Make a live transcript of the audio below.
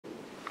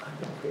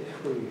If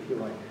you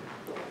like.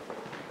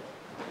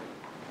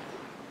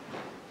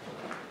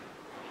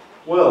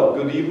 Well,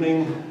 good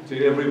evening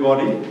to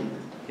everybody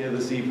here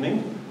this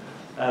evening,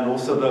 and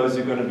also those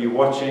who are going to be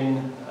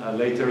watching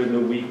later in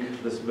the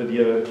week this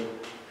video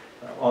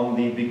on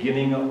the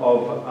beginning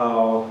of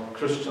our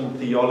Christian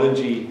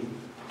theology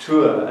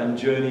tour and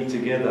journey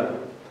together.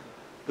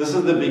 This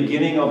is the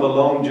beginning of a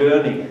long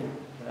journey,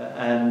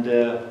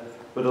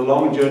 but a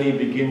long journey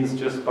begins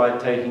just by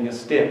taking a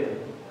step.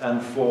 And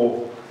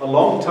for a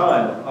long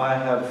time, I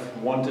have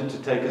wanted to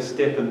take a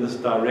step in this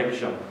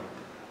direction,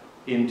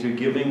 into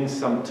giving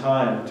some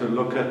time to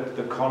look at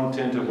the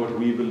content of what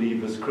we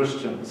believe as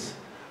Christians.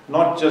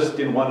 Not just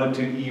in 1 or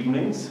 2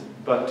 evenings,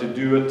 but to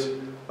do it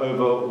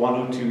over 1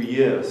 or 2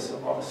 years,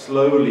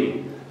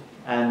 slowly,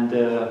 and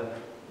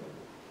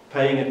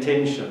paying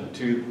attention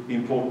to the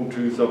important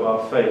truths of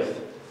our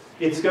faith.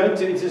 It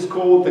is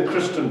called the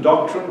Christian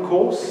Doctrine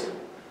course.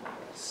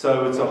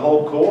 So it's a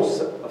whole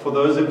course. For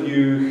those of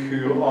you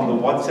who are on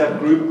the WhatsApp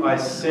group, I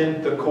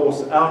sent the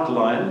course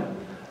outline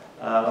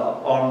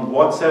on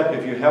WhatsApp.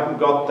 If you haven't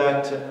got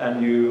that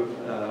and you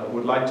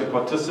would like to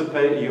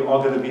participate, you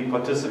are going to be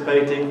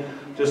participating,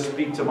 just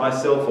speak to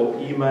myself or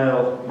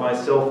email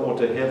myself or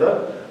to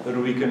Heather, that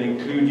we can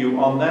include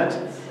you on that.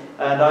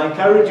 And I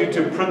encourage you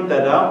to print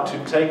that out,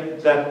 to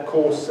take that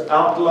course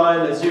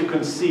outline. As you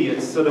can see,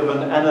 it's sort of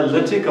an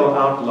analytical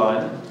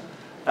outline,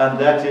 and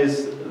that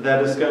is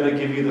going to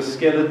give you the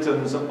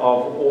skeletons of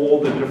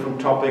all the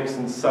different topics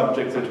and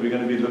subjects that we're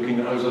going to be looking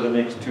at over the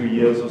next 2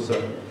 years or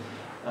so.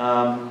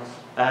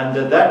 And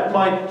that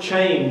might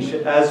change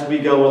as we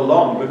go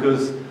along,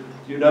 because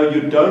you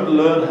don't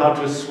learn how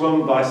to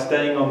swim by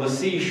staying on the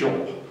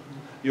seashore.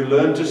 You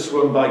learn to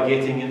swim by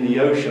getting in the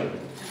ocean.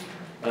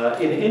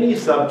 In any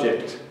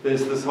subject,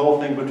 there's this whole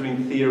thing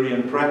between theory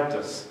and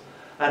practice.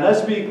 And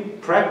as we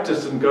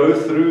practice and go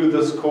through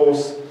this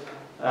course,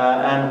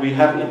 and we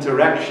have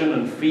interaction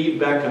and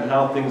feedback and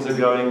how things are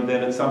going,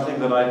 then it's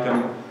something that I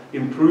can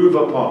improve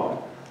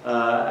upon.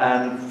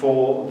 And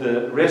for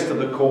the rest of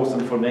the course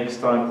and for next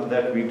time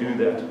that we do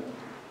that.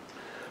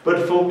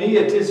 But for me,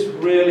 it is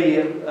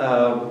really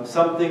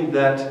something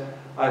that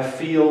I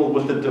feel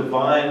with a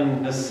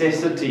divine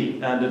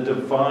necessity and a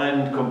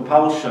divine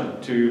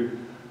compulsion to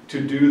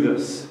do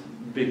this,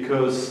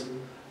 because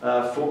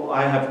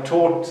I have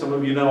taught, some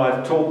of you know,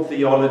 I've taught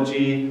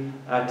theology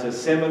at a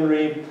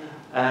seminary,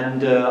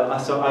 and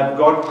so I've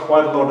got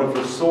quite a lot of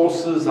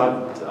resources.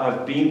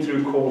 I've been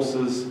through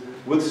courses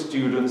with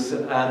students,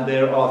 and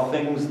there are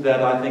things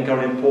that I think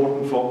are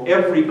important for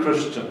every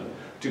Christian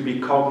to be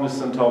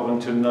cognizant of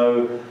and to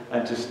know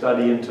and to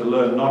study and to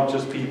learn, not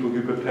just people who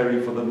are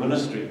preparing for the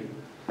ministry.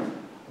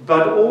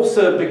 But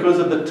also because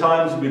of the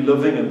times we're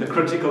living in, the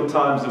critical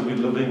times that we're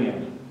living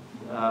in.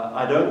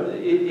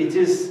 It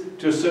is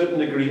to a certain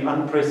degree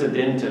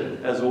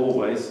unprecedented, as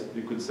always,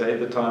 you could say,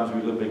 the times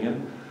we're living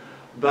in.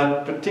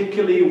 But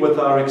particularly with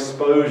our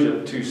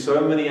exposure to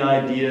so many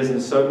ideas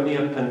and so many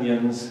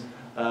opinions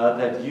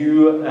that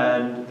you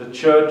and the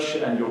church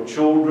and your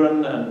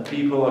children and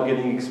people are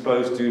getting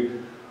exposed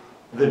to,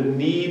 the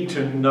need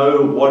to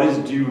know what is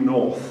due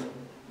north,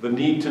 the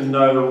need to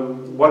know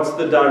what's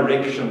the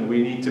direction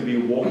we need to be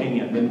walking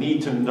in, the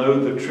need to know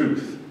the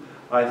truth,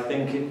 I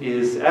think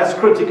is as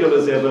critical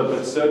as ever,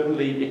 but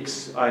certainly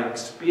I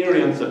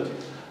experience it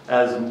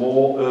as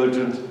more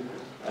urgent,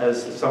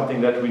 as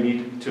something that we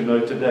need to know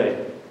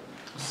today.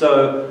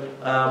 So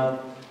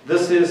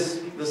this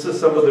is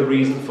some of the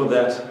reason for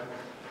that.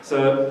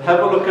 So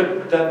have a look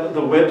at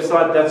the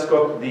website. That's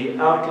got the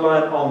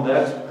outline on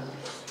that.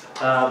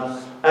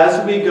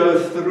 As we go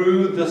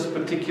through this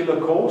particular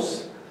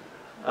course,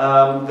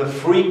 the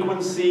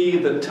frequency,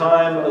 the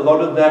time, a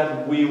lot of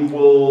that we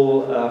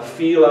will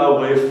feel our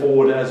way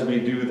forward as we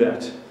do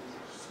that.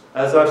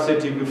 As I've said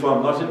to you before,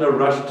 I'm not in a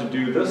rush to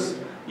do this.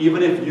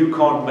 Even if you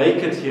can't make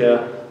it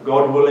here,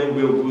 God willing,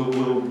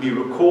 we'll be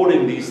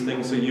recording these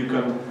things so you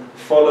can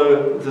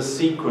follow the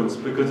sequence,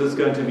 because it's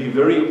going to be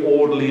very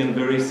orderly and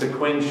very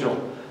sequential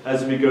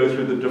as we go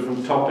through the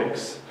different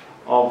topics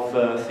of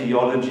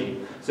theology.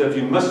 So if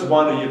you miss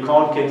one or you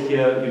can't get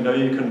here,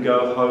 you can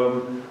go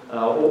home,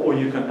 or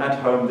you can at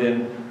home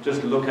then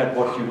just look at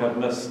what you have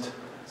missed,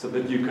 so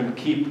that you can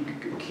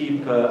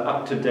keep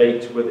up to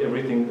date with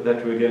everything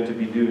that we're going to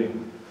be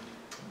doing.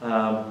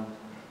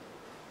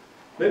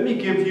 Let me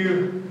give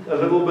you a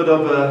little bit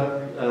of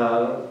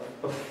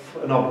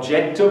an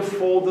objective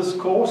for this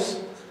course,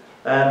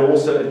 and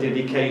also a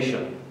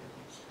dedication.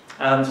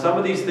 And some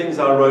of these things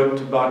I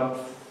wrote about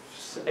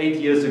 8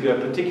 years ago,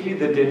 particularly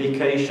the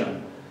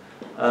dedication,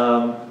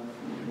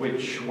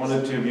 which one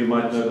or two of you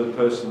might know the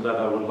person that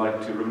I would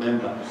like to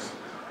remember.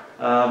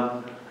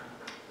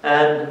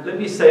 And let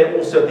me say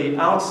also at the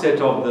outset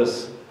of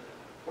this,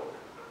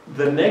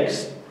 the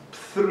next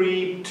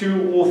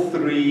 2 or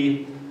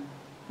 3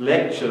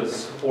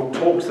 lectures or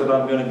talks that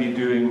I'm going to be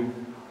doing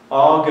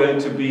are going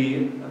to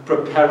be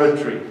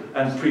preparatory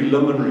and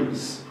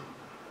preliminaries.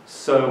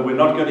 So we're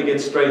not going to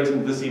get straight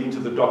into this, even to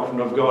the doctrine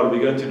of God.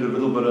 We're going to do a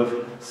little bit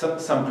of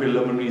some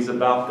preliminaries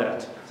about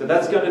that. So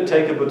that's going to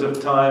take a bit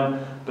of time,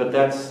 but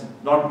that's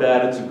not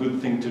bad, it's a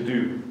good thing to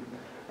do.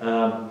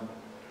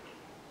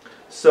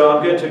 So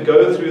I'm going to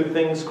go through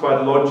things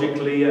quite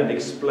logically and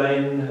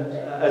explain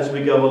as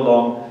we go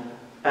along.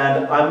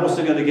 And I'm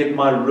also going to get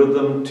my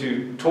rhythm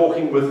to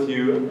talking with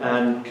you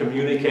and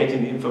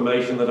communicating the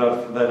information that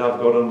I've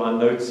got on my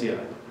notes here.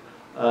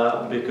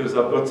 Because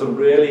I've got some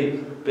really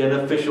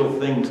beneficial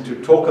things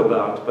to talk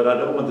about, but I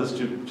don't want this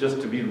to just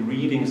to be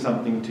reading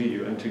something to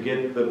you and to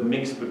get the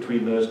mix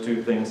between those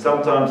two things.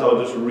 Sometimes I'll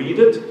just read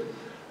it,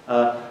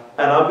 and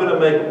I'm going to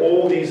make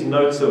all these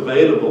notes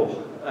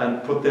available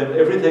and put them,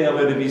 everything I'm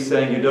going to be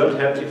saying, you don't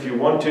have to, if you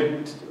want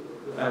to,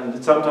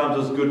 and sometimes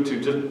it's good to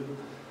just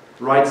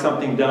write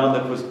something down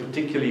that was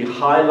particularly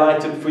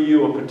highlighted for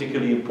you or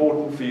particularly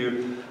important for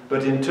you.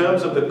 But in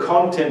terms of the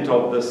content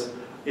of this,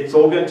 it's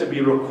all going to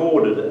be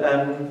recorded,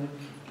 and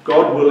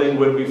God willing,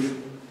 when we've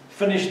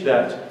finished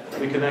that,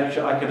 I can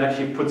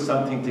actually put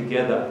something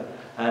together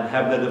and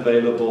have that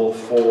available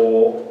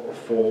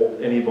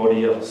for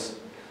anybody else.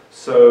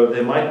 So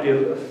there might be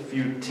a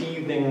few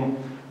teething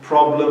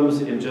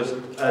problems in just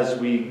as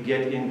we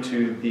get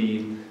into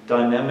the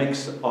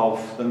dynamics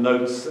of the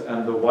notes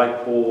and the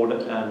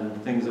whiteboard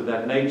and things of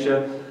that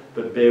nature,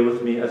 but bear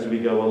with me as we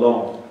go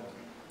along.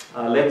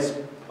 Let's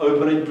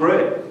open in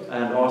prayer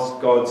and ask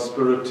God's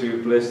Spirit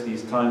to bless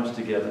these times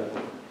together.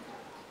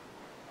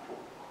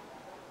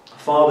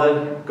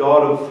 Father,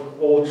 God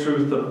of all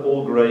truth and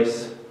all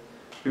grace,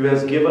 who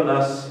has given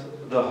us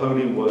the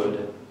Holy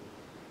Word,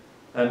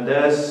 and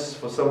as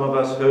for some of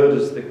us heard,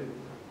 as the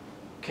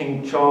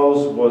King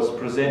Charles was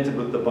presented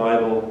with the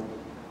Bible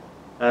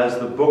as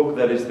the book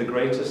that is the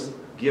greatest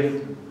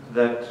gift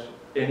that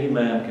any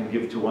man can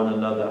give to one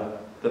another,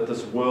 that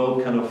this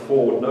world can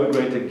afford, no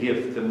greater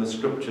gift than the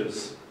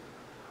Scriptures.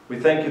 We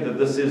thank you that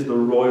this is the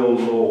royal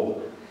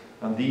law,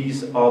 and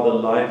these are the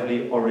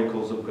lively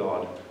oracles of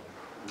God.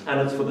 And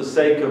it's for the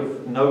sake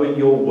of knowing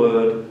your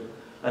word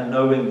and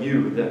knowing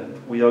you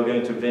that we are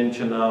going to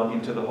venture now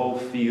into the whole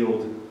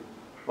field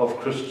of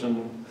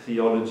Christian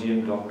theology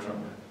and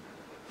doctrine.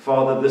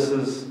 Father, this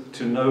is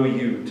to know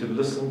you, to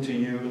listen to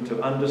you, and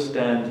to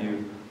understand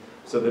you,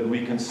 so that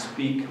we can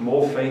speak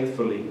more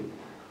faithfully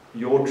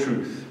your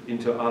truth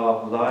into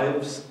our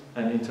lives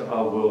and into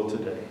our world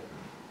today.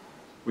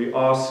 We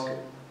ask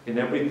in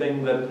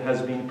everything that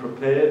has been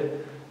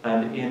prepared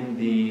and in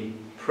the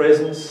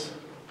presence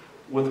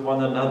with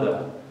one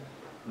another,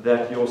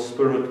 that your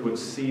Spirit would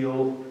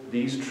seal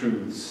these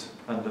truths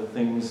and the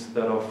things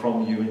that are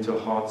from you into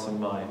hearts and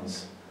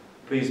minds.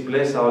 Please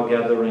bless our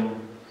gathering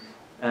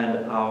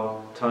and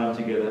our time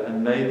together,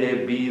 and may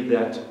there be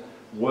that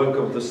work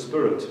of the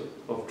Spirit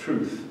of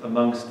truth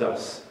amongst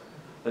us,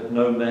 that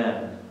no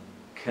man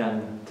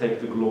can take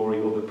the glory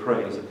or the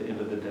praise at the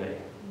end of the day.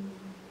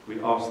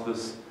 We ask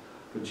this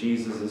for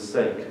Jesus'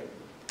 sake.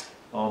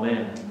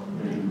 Amen.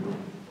 Amen.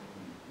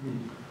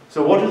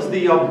 So what is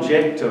the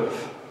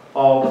objective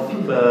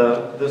of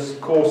this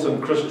course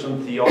in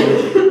Christian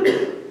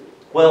theology?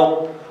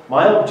 Well,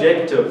 my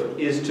objective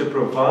is to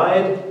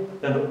provide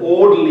an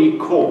orderly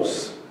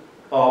course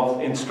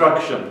of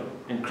instruction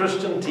in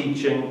Christian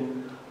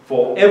teaching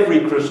for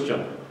every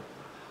Christian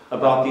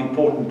about the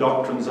important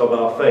doctrines of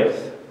our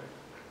faith.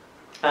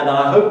 And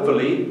I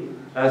hopefully,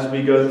 as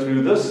we go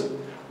through this,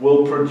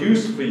 will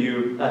produce for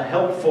you a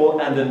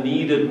helpful and a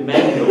needed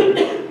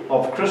manual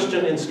of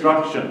Christian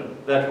instruction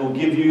that will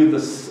give you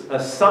a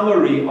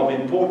summary of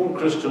important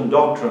Christian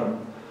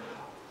doctrine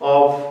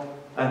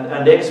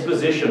and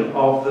exposition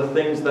of the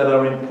things that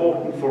are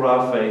important for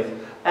our faith,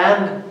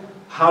 and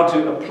how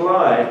to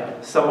apply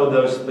some of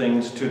those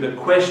things to the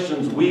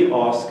questions we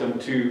ask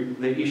and to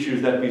the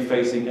issues that we're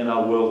facing in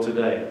our world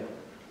today.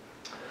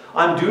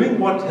 I'm doing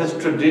what has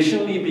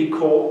traditionally been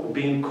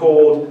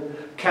called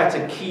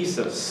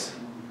catechesis.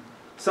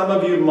 Some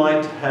of you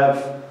might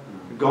have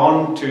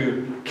gone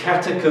to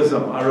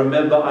catechism. I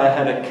remember I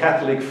had a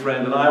Catholic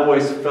friend, and I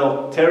always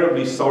felt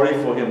terribly sorry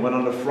for him when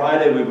on a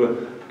Friday we were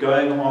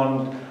going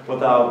on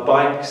with our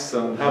bikes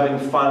and having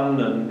fun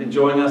and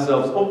enjoying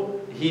ourselves. Oh,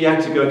 he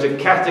had to go to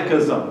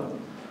catechism.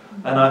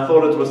 And I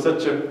thought it was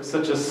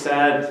such a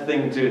sad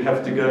thing to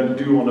have to go and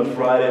do on a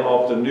Friday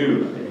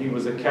afternoon. He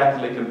was a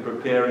Catholic and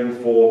preparing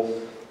for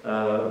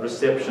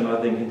reception, I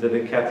think, into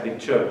the Catholic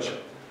Church.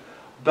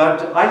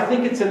 But I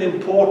think it's an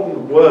important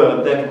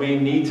word that we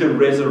need to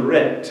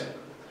resurrect,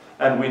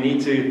 and we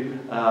need to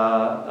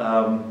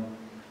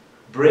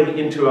bring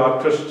into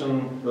our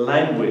Christian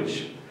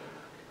language,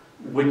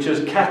 which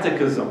is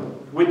catechism,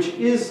 which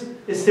is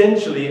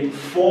essentially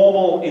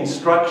formal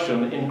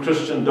instruction in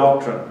Christian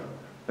doctrine.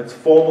 It's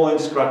formal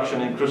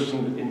instruction in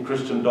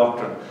Christian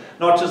doctrine.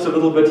 Not just a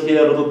little bit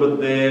here, a little bit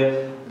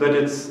there, but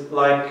it's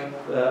like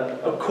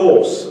a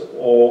course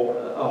or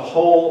a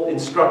whole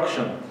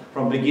instruction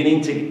from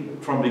beginning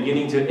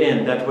to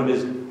end that one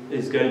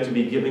is going to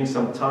be giving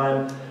some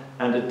time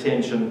and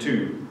attention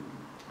to.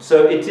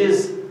 So it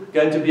is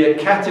going to be a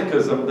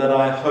catechism that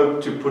I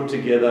hope to put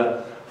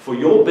together for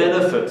your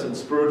benefit and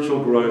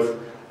spiritual growth,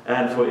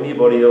 and for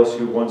anybody else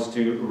who wants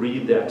to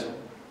read that.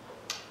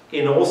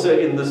 also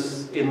in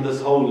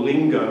this whole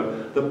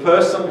lingo, the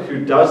person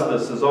who does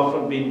this has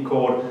often been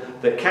called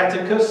the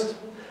catechist,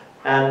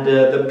 and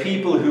the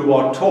people who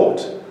are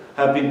taught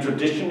have been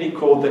traditionally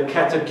called the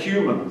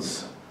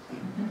catechumens.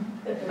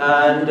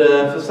 And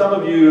for some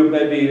of you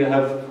maybe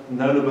have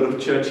known a bit of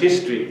church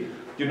history,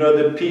 you know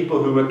that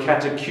people who were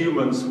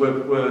catechumens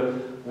were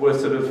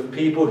sort of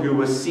people who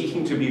were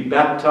seeking to be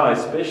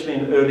baptized, especially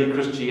in early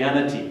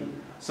Christianity.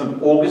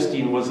 St.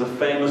 Augustine was a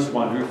famous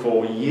one who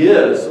for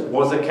years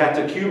was a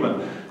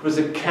catechumen. He was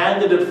a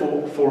candidate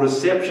for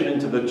reception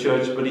into the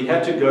church, but he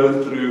had to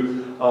go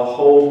through a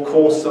whole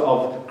course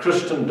of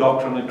Christian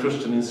doctrine and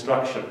Christian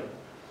instruction.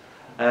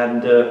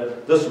 And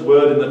this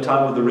word in the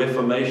time of the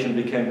Reformation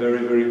became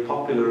very, very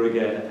popular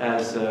again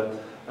as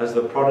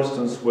the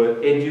Protestants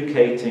were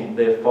educating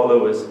their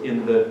followers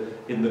in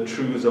the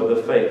truths of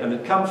the faith. And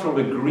it comes from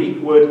a Greek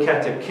word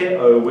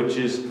katecheo, which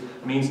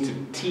means to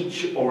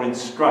teach or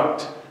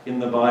instruct in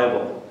the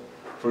Bible.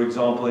 For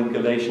example, in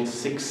Galatians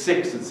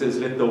 6:6 it says,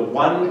 let the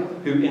one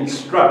who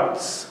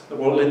instructs,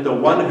 or let the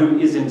one who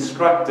is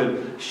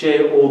instructed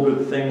share all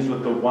good things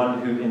with the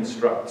one who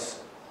instructs.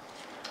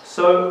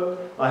 So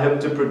I hope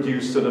to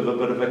produce sort of a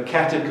bit of a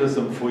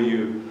catechism for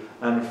you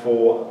and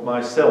for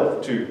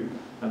myself too,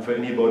 and for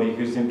anybody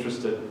who's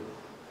interested.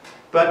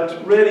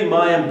 But really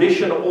my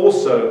ambition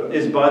also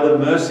is by the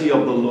mercy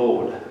of the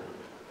Lord.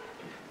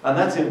 And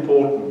that's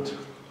important,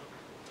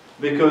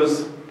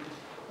 because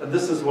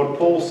this is what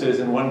Paul says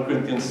in 1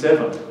 Corinthians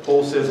 7.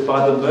 Paul says,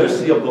 by the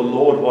mercy of the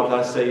Lord what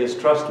I say is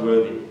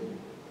trustworthy.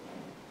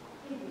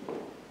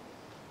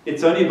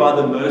 It's only by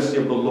the mercy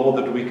of the Lord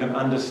that we can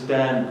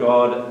understand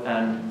God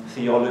and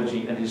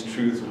theology and His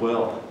truths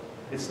well.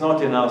 It's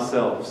not in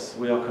ourselves.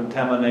 We are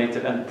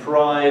contaminated, and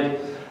pride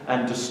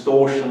and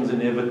distortions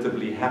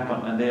inevitably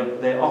happen, and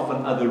there are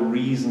often other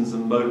reasons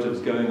and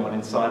motives going on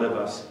inside of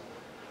us.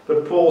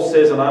 But Paul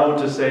says, and I want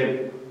to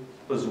say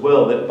as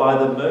well, that by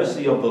the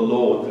mercy of the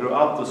Lord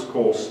throughout this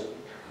course,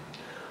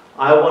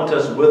 I want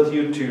us with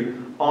you to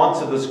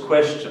answer this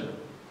question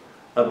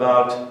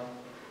about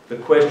the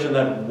question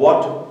that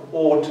what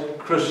ought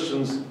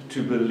Christians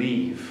to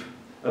believe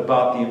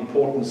about the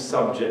important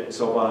subjects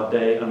of our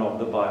day and of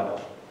the Bible.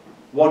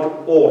 What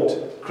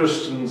ought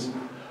Christians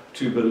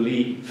to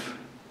believe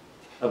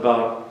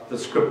about the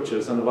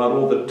Scriptures and about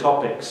all the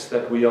topics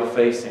that we are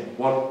facing?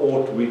 What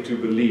ought we to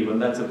believe?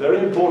 And that's a very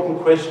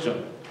important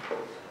question,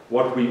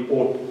 what we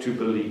ought to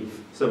believe.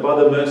 So by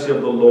the mercy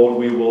of the Lord,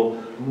 we will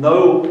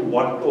know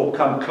what, or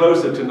come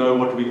closer to know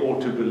what we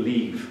ought to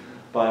believe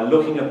by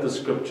looking at the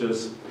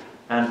Scriptures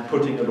and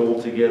putting it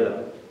all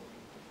together.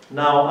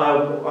 Now,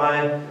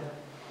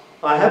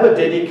 I have a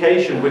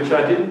dedication which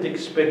I didn't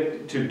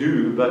expect to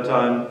do, but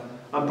I'm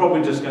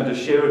probably just going to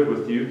share it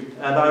with you.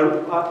 And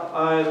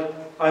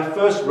I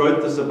first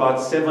wrote this about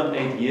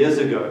 7-8 years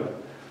ago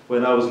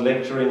when I was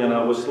lecturing, and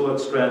I was still at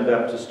Strand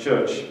Baptist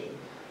Church.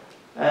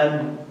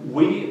 And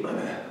we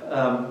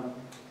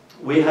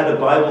had a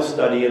Bible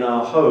study in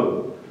our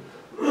home.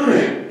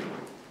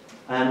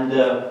 And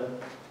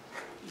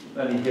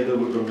only Heather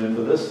would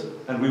remember this.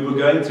 And we were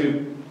going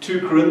through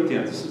 2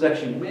 Corinthians. This was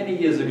actually many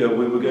years ago.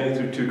 We were going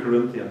through 2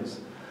 Corinthians.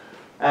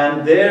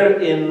 And there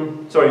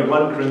in,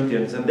 1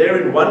 Corinthians. And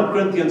there in 1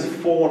 Corinthians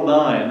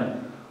 4:9,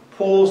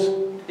 Paul's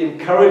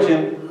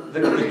encouraging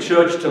the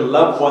church to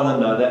love one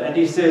another. And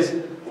he says,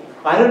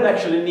 I don't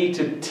actually need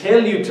to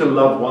tell you to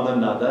love one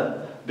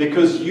another,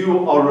 because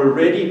you are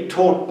already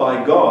taught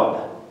by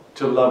God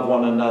to love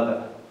one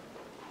another.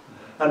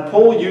 And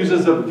Paul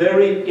uses a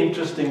very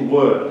interesting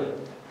word.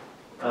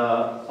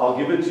 I'll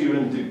give it to you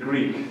in the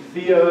Greek.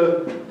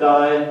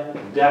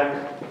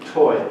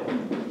 Theodidaktoi.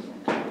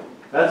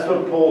 That's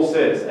what Paul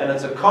says. And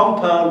it's a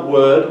compound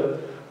word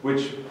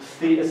which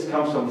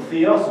comes from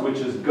theos, which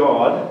is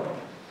God,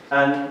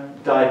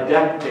 and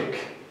didactic.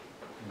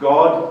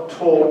 God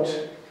taught,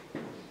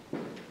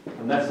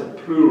 and that's a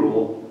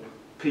plural,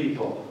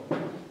 people.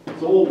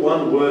 It's all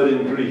one word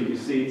in Greek. You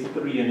see, it's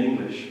 3 in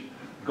English.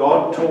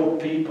 God taught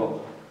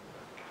people.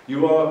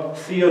 You are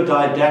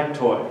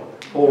theodidaktoi,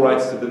 Paul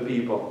writes to the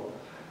people.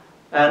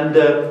 And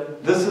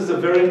this is a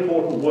very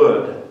important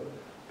word,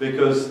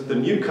 because the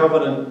New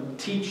Covenant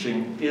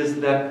teaching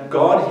is that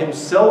God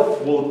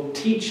Himself will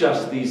teach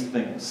us these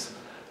things.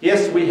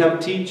 Yes, we have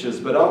teachers,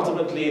 but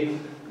ultimately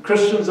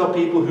Christians are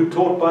people who are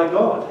taught by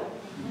God.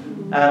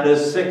 And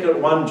as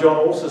 1 John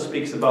also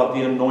speaks about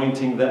the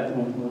anointing that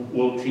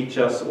will teach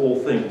us all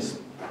things.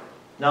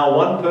 Now,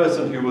 one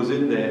person who was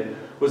in there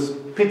was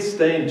Pitt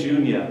Stain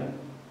Jr.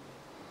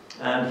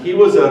 And he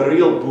was a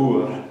real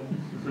boer.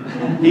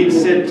 He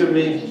said to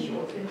me,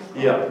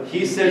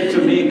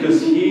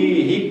 because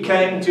he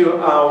came to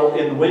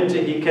in winter,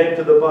 he came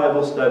to the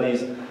Bible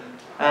studies,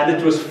 and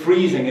it was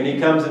freezing, and he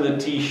comes in a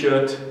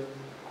t-shirt,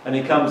 and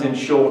he comes in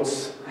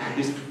shorts,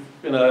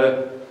 and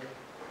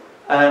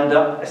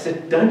I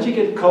said, don't you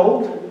get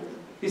cold?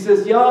 He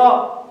says,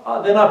 yeah,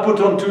 then I put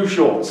on 2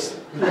 shorts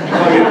if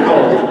I get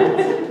cold.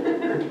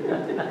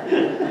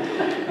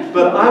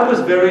 But I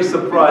was very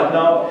surprised.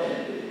 Now,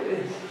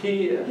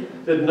 he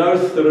had no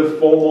sort of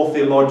formal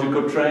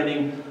theological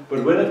training,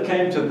 but when it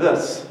came to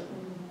this,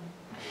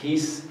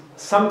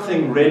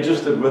 something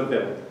registered with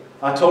him.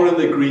 I told him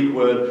the Greek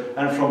word,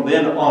 and from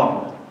then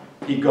on,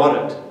 he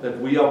got it, that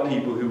we are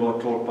people who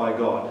are taught by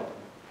God.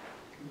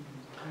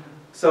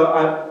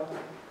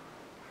 So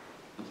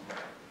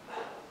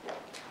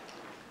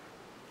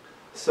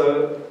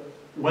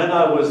when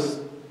I was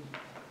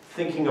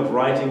thinking of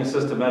writing a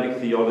systematic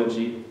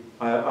theology,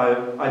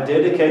 I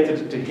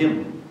dedicated it to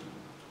him.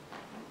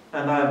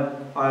 And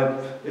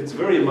it's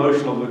very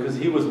emotional because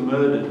he was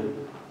murdered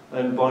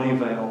in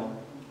Bonnievale,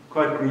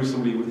 quite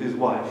gruesomely, with his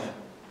wife.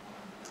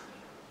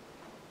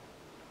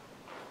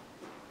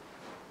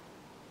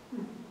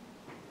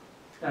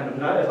 And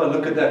now if I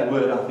look at that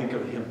word, I think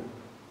of him.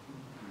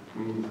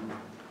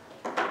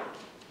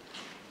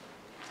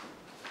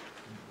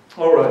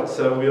 All right,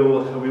 so we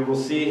will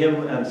see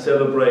him and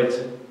celebrate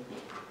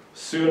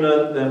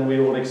sooner than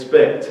we will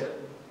expect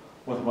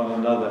with one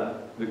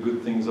another the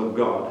good things of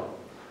God.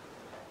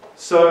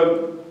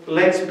 So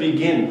let's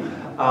begin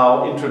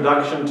our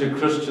introduction to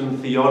Christian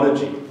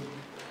theology.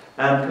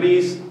 And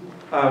please,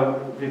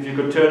 if you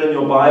could turn in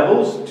your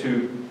Bibles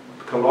to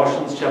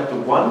Colossians chapter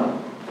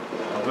 1,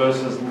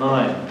 verses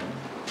 9.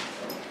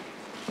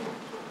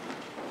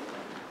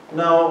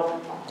 Now,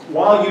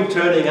 while you're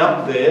turning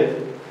up there,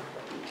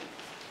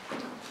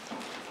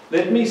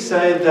 let me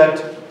say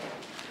that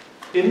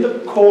in the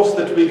course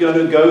that we're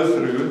going to go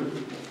through,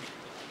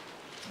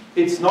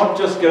 it's not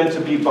just going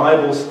to be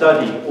Bible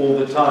study all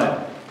the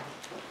time.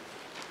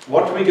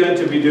 What we're going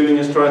to be doing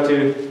is try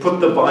to put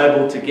the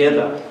Bible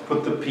together,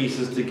 put the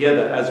pieces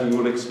together, as we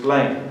will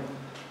explain.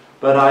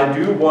 But I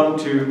do want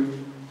to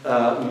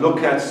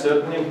look at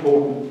certain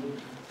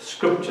important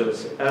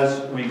scriptures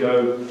as we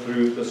go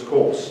through this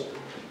course.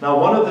 Now,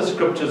 one of the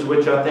scriptures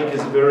which I think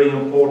is very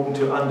important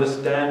to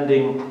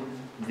understanding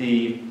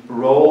the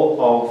role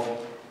of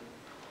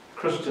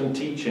Christian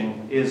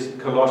teaching is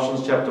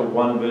Colossians chapter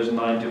 1, verse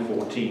 9 to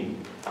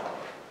 14.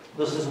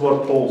 This is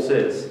what Paul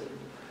says.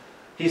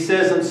 He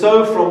says, "And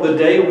so from the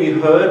day we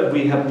heard,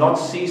 we have not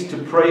ceased to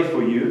pray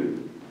for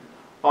you,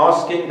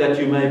 asking that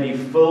you may be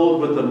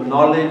filled with the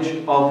knowledge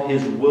of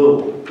His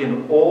will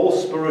in all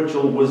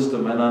spiritual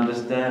wisdom and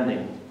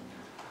understanding,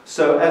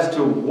 so as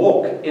to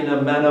walk in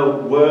a manner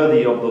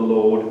worthy of the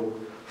Lord,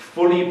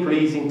 fully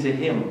pleasing to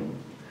Him,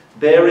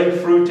 bearing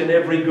fruit in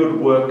every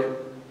good work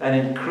and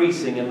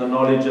increasing in the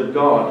knowledge of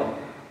God."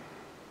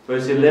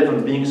 Verse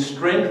 11, "Being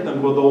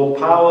strengthened with all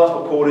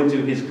power according to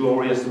His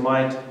glorious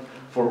might,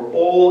 for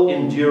all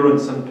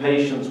endurance and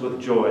patience with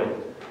joy,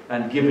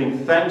 and giving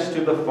thanks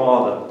to the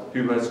Father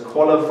who has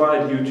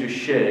qualified you to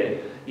share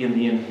in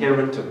the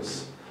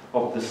inheritance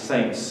of the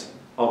saints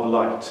of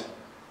light."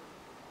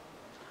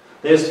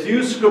 There's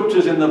few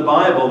scriptures in the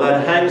Bible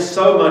that hang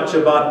so much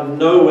about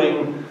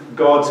knowing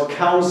God's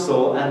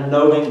counsel and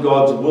knowing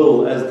God's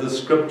will as the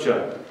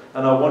scripture.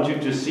 And I want you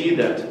to see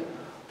that.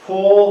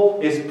 Paul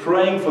is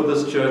praying for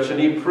this church, and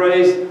he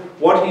prays,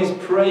 what he's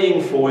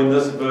praying for in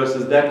this verse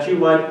is that you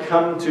might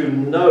come to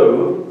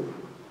know,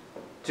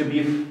 to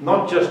be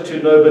not just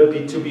to know,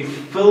 but to be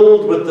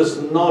filled with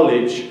this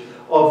knowledge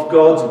of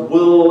God's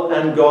will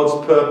and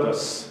God's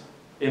purpose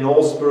in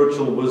all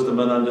spiritual wisdom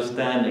and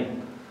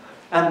understanding.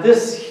 And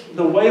this,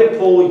 the way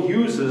Paul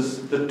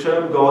uses the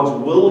term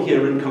God's will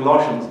here in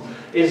Colossians,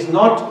 is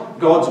not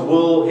God's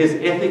will, His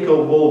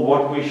ethical will,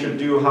 what we should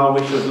do, how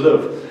we should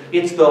live.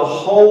 It's the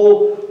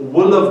whole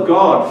will of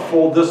God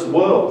for this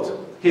world.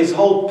 His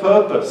whole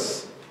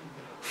purpose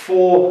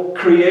for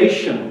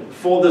creation,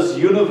 for this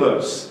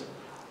universe.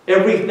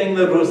 Everything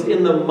that was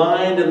in the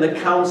mind and the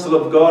counsel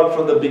of God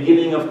from the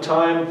beginning of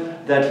time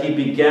that He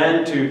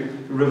began to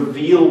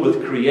reveal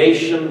with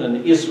creation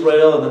and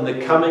Israel and then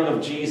the coming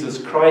of Jesus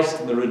Christ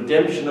and the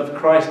redemption of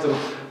Christ. And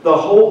the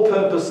whole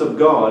purpose of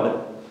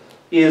God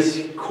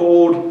is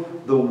called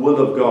the will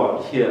of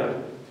God here.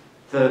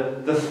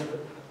 The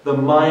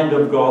mind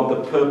of God,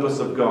 the purpose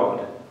of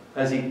God,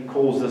 as he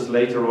calls this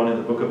later on in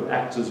the book of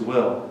Acts as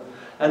well.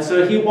 And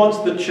so he wants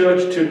the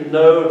church to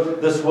know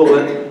this will.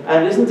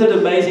 And isn't it an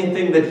amazing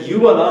thing that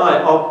you and I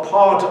are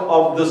part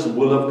of this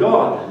will of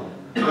God?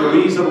 The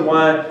reason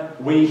why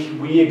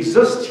we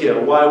exist here,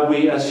 why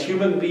we as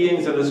human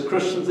beings and as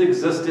Christians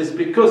exist, is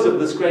because of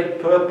this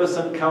great purpose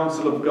and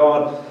counsel of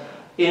God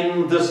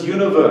in this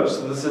universe.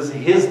 This is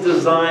His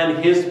design,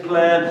 His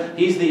plan.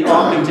 He's the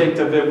architect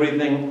of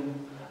everything.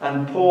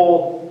 And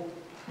Paul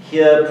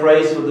here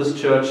prays for this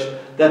church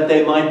that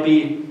they might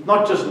be,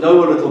 not just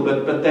know a little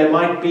bit, but they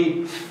might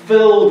be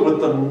filled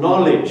with the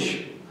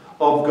knowledge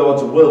of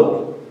God's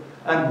will.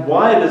 And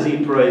why does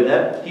he pray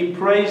that? He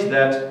prays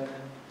that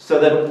so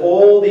that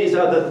all these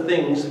other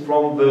things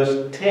from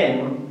verse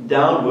 10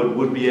 downward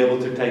would be able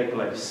to take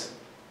place.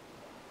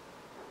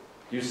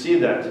 You see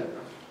that?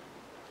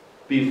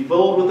 Be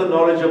filled with the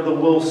knowledge of the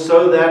will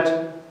so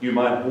that you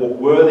might walk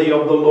worthy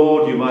of the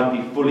Lord, you might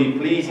be fully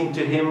pleasing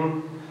to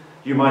Him,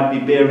 you might be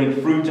bearing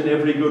fruit in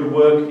every good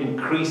work,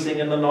 increasing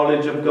in the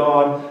knowledge of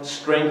God,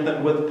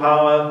 strengthened with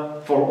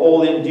power for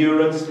all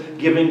endurance,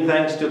 giving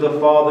thanks to the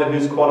Father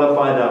who's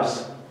qualified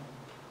us.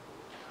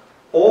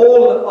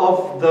 all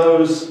of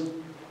those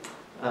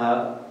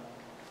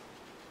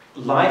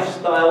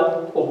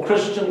lifestyle or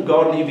Christian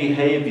godly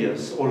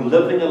behaviors or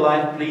living a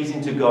life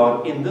pleasing to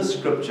God in this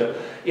scripture,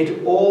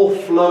 it all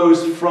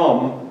flows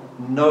from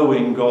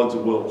knowing God's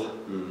will.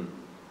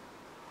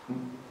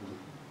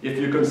 If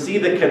you can see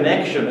the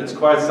connection, it's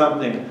quite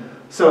something.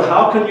 So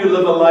how can you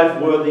live a life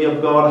worthy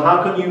of God?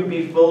 How can you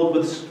be filled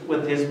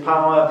with His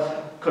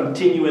power,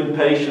 continue in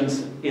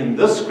patience? In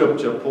this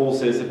scripture, Paul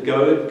says it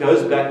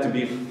goes back to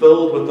be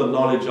filled with the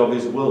knowledge of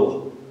His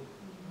will.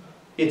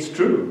 It's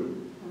true.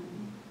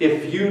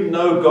 If you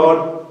know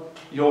God,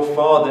 your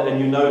Father, and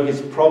you know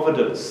His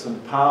providence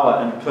and power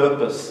and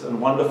purpose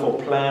and wonderful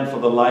plan for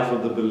the life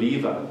of the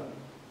believer,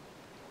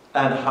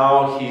 and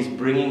how He's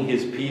bringing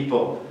His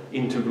people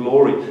into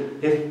glory.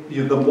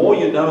 The more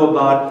you know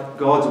about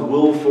God's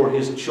will for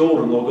His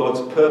children, or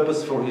God's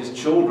purpose for His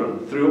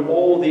children, through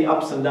all the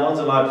ups and downs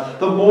in life,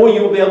 the more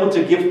you'll be able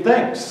to give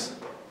thanks,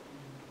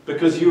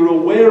 because you're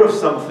aware of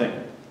something.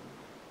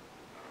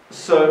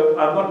 So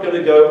I'm not going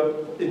to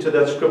go into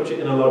that scripture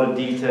in a lot of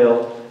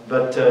detail,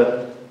 but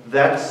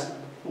that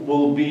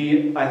will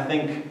be, I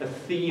think, a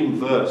theme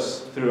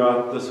verse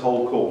throughout this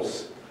whole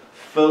course,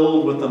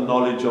 filled with the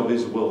knowledge of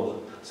His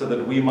will, so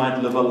that we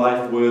might live a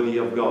life worthy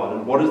of God.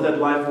 And what does that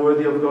life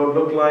worthy of God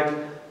look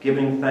like?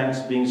 Giving thanks,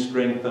 being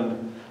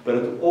strengthened. But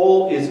it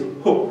all is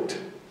hooked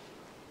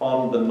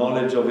on the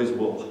knowledge of His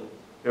will.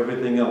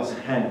 Everything else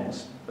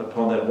hangs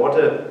upon that.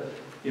 What an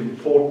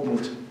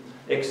important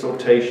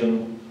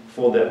exhortation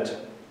for that.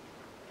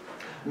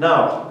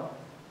 Now,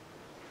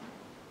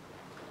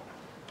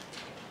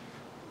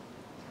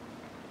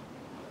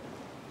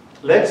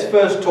 let's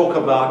first talk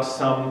about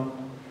some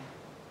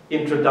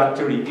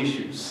introductory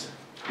issues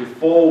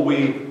before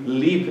we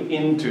leap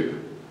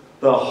into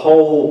the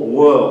whole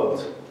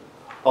world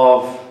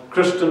of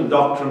Christian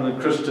doctrine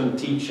and Christian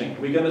teaching.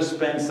 We're going to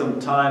spend some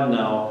time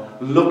now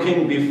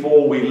looking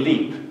before we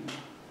leap.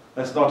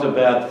 That's not a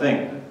bad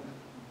thing.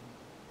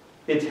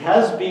 It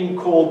has been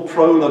called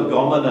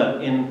prolegomena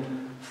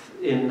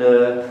in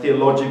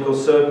theological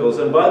circles.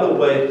 And by the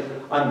way,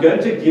 I'm going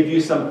to give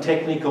you some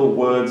technical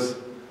words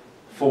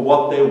for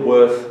what they're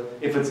worth.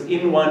 If it's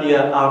in one ear,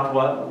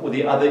 out with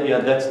the other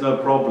ear, that's no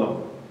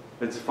problem.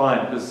 It's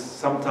fine, because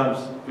sometimes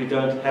we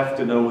don't have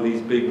to know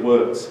these big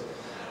words.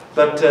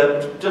 But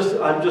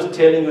I'm just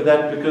telling you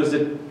that because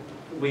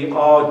we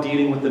are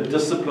dealing with the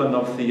discipline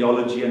of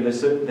theology, and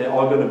there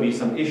are going to be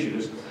some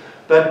issues.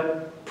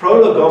 But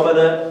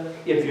prolegomena,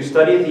 if you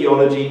study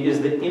theology,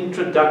 is the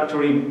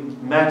introductory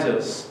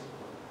matters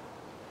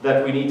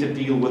that we need to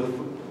deal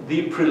with,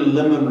 the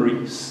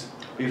preliminaries,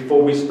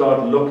 before we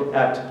start look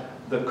at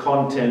the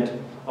content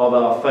of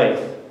our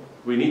faith.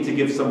 We need to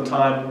give some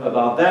time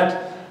about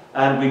that.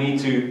 And we need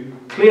to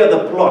clear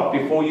the plot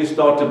before you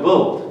start to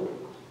build.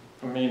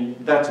 I mean,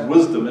 that's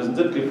wisdom, isn't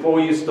it? Before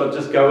you start,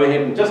 just go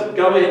ahead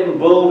and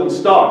build and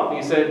start. And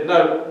you say,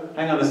 no,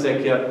 hang on a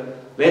sec here.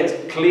 Let's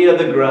clear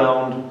the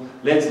ground.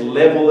 Let's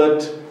level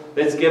it.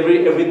 Let's get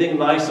everything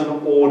nice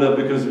and order,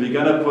 because we're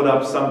going to put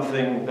up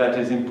something that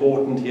is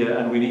important here,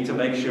 and we need to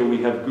make sure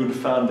we have good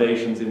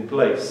foundations in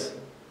place.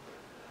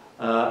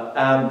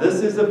 And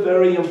this is a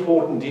very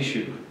important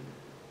issue.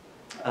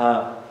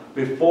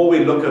 Before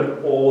we look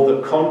at all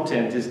the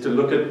content, is to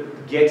look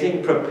at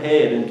getting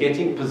prepared and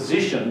getting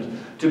positioned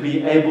to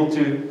be able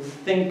to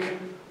think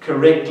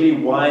correctly,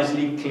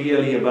 wisely,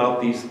 clearly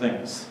about these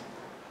things,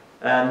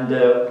 and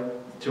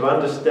to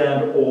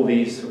understand all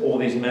these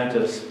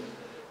matters.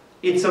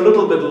 It's a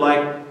little bit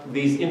like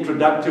these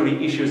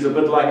introductory issues, a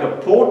bit like a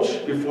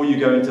porch before you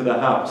go into the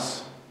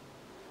house.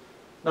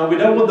 Now, we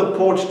don't want the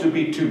porch to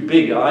be too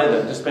big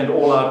either, to spend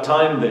all our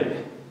time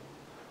there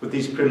with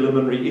these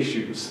preliminary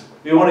issues.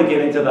 We want to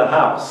get into the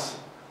house.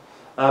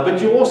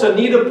 But you also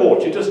need a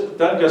porch. You just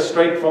don't go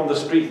straight from the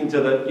street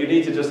into you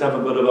need to just have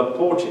a bit of a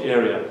porch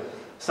area.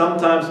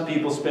 Sometimes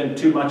people spend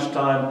too much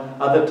time,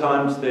 other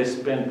times they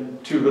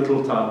spend too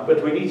little time.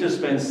 But we need to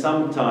spend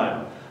some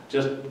time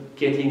just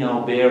getting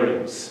our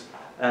bearings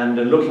and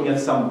looking at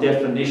some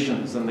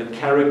definitions and the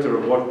character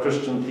of what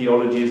Christian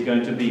theology is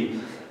going to be.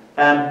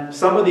 And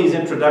some of these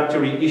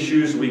introductory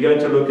issues, we're going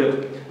to look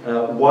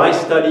at why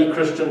study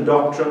Christian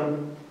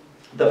doctrine,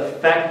 the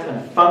fact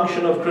and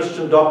function of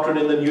Christian doctrine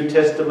in the New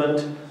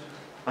Testament.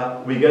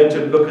 We're going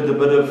to look at a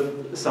bit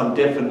of some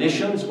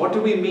definitions. What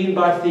do we mean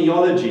by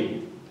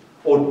theology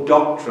or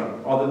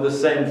doctrine? Are they the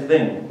same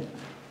thing?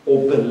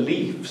 Or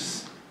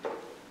beliefs?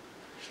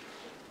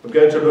 We're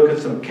going to look at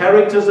some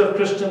characters of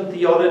Christian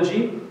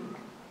theology.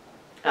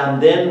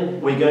 And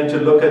then we're going to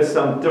look at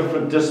some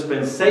different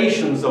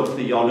dispensations of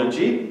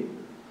theology,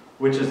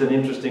 which is an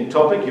interesting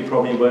topic you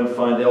probably won't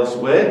find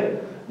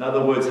elsewhere. In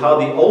other words, how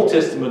the Old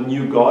Testament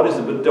knew God is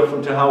a bit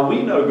different to how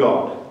we know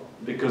God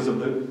because of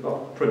the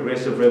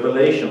progressive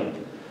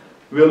revelation.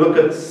 We'll look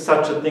at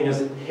such a thing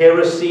as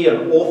heresy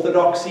and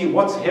orthodoxy.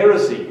 What's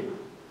heresy?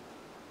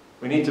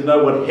 We need to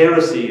know what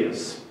heresy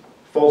is.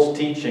 False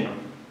teaching.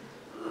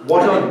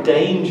 What are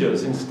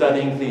dangers in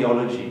studying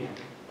theology?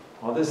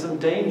 Are there some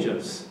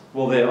dangers?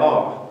 Well, there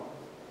are.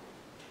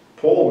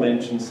 Paul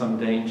mentions some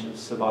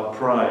dangers about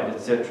pride,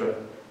 etc.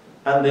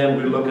 And then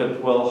we look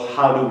at, well,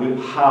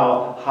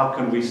 how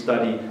can we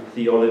study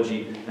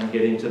theology and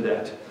get into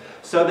that?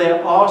 So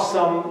there are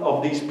some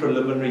of these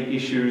preliminary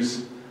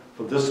issues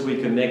for this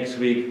week and next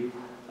week.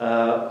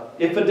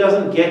 If it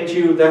doesn't get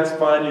you, that's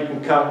fine. You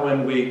can come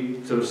when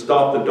we sort of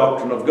start the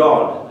doctrine of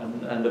God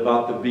and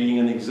about the being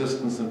and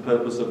existence and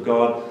purpose of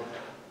God.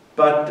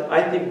 But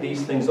I think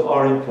these things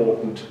are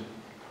important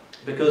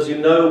because you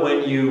know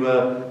when you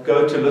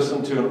go to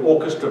listen to an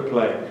orchestra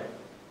playing,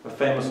 a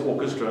famous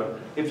orchestra,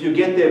 if you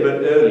get there a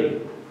bit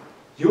early,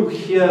 you'll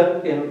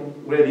hear in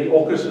where the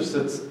orchestra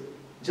sits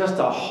just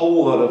a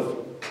whole lot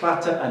of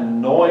clutter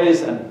and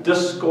noise and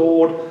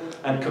discord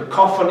and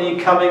cacophony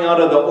coming out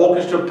of the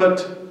orchestra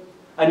pit.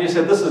 And you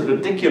say, this is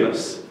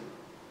ridiculous.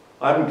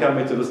 I haven't come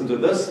here to listen to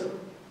this.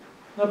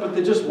 No, but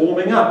they're just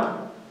warming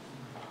up.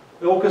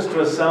 The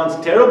orchestra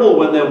sounds terrible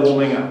when they're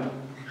warming up.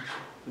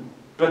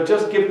 But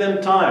just give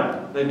them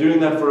time. They're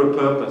doing that for a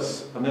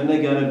purpose. And then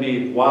they're going to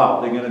be,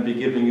 wow, they're going to be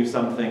giving you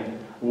something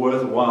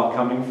worthwhile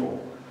coming for.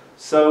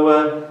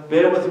 So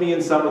bear with me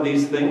in some of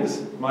these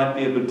things. Might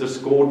be a bit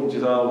discordant, you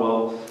know,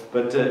 well,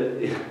 but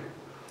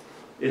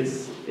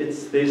these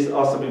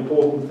are some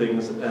important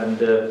things,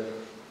 and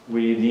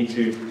we need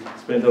to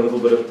spend a little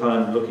bit of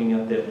time looking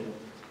at them.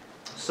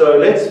 So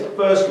let's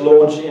first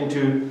launch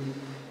into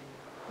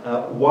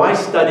why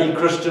study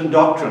Christian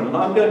doctrine. And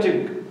I'm going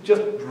to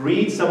just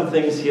read some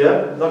things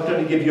here. I'm not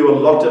going to give you a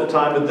lot of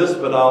time with this,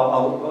 but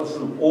I'll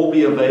all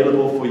be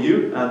available for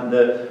you, and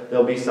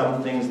there'll be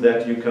some things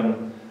that you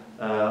can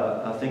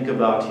think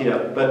about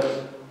here. But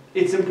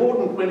it's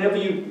important whenever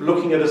you're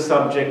looking at a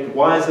subject,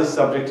 why is this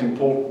subject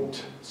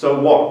important? So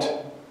what?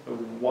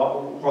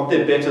 Aren't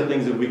there better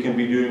things that we can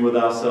be doing with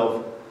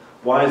ourselves?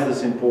 Why is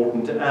this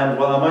important? And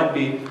well, I might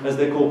be, as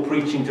they call,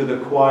 preaching to the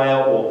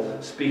choir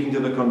or speaking to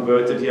the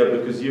converted here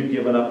because you've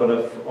given up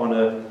on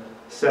a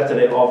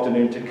Saturday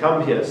afternoon to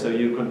come here, so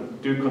you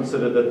do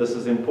consider that this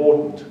is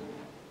important.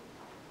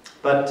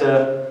 But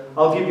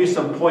I'll give you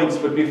some points,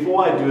 but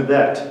before I do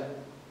that,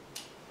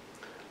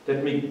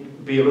 let me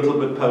be a little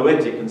bit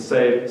poetic and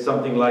say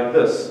something like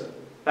this.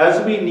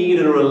 As we need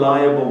a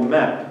reliable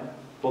map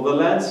for the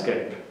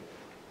landscape,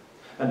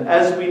 and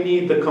as we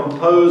need the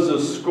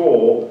composer's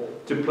score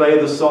to play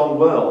the song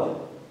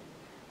well,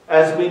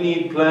 as we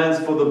need plans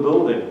for the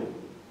building,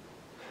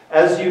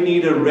 as you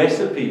need a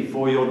recipe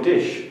for your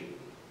dish,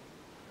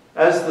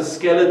 as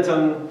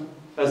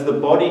the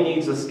body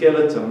needs a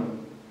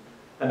skeleton,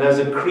 and as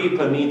a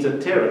creeper needs a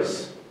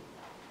terrace,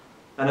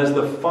 and as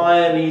the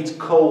fire needs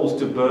coals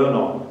to burn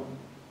on,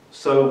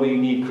 so we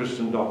need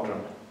Christian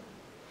doctrine.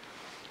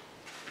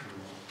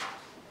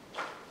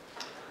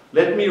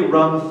 Let me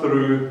run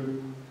through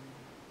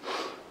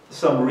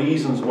some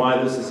reasons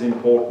why this is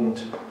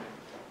important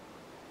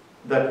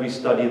that we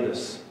study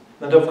this.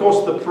 And of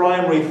course, the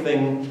primary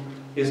thing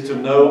is to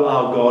know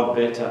our God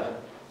better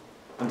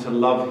and to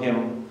love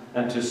Him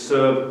and to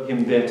serve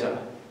Him better.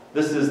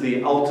 This is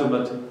the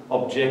ultimate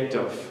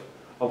objective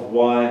of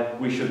why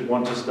we should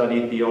want to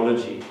study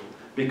theology.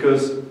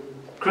 Because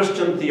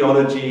Christian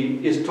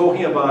theology is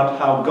talking about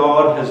how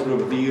God has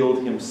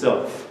revealed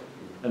Himself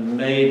and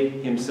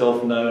made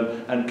Himself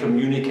known and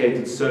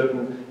communicated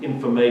certain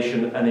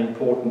information and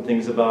important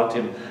things about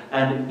Him.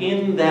 And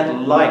in that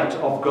light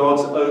of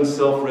God's own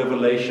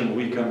self-revelation,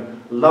 we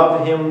can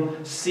love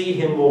Him, see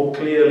Him more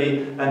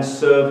clearly, and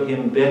serve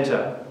Him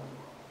better.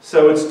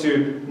 So it's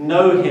to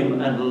know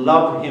Him and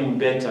love Him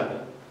better.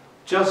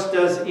 Just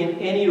as in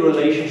any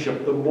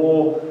relationship, the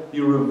more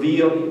you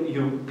reveal,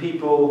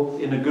 people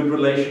in a good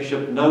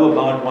relationship know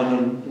about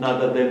one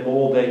another, the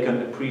more they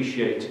can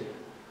appreciate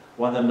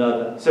one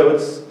another. So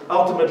it's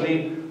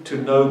ultimately to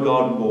know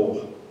God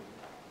more.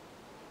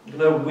 You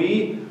know,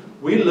 we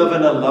live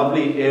in a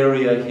lovely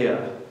area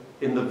here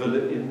in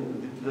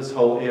this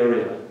whole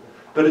area,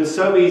 but it's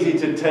so easy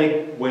to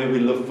take where we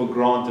live for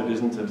granted,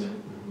 isn't it?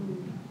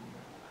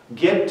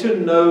 Get to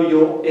know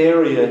your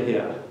area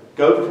here.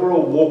 Go for a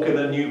walk in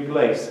a new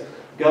place.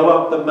 Go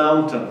up the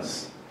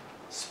mountains.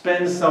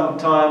 Spend some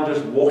time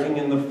just walking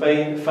in the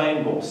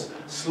fynbos.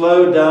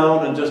 Slow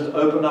down and just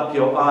open up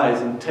your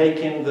eyes and take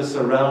in the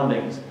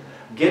surroundings.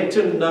 Get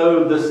to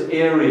know this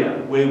area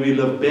where we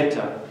live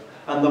better.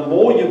 And the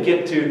more you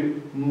get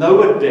to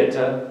know it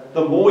better,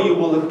 the more you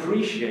will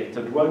appreciate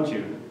it, won't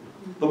you?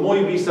 The more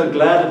you'll be so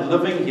glad at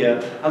living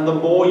here, and the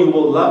more you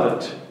will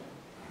love it.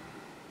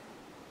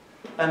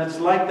 And it's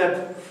like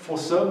that for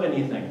so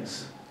many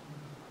things.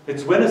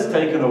 It's when it's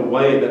taken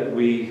away that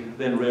we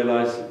then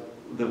realize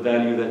the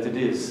value that it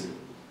is.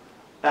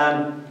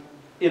 And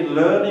in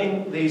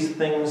learning these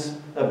things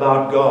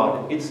about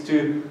God, it's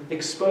to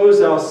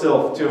expose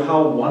ourselves to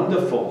how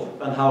wonderful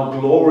and how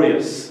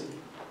glorious,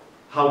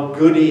 how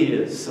good He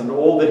is, and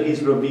all that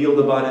He's revealed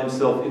about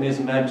Himself in His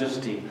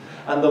majesty.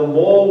 And the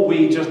more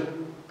we just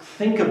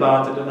think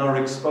about it and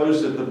are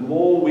exposed to it, the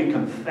more we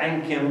can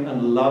thank Him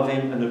and love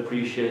Him and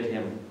appreciate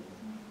Him.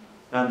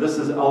 And this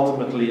is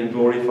ultimately, and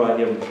glorify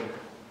Him,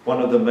 one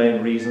of the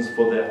main reasons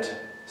for that.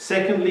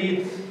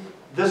 Secondly,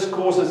 this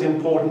course is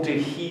important to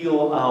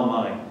heal our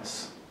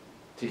minds.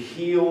 To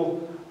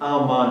heal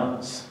our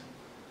minds.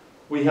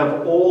 We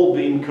have all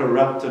been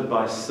corrupted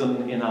by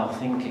sin in our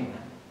thinking.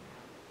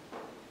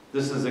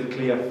 This is a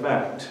clear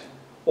fact.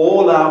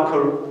 All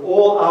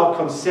our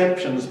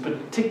conceptions,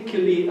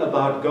 particularly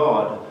about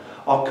God,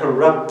 are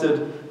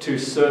corrupted to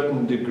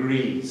certain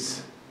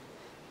degrees.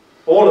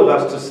 All of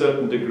us to a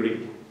certain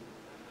degree.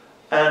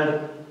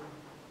 And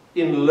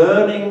in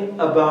learning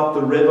about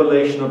the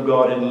revelation of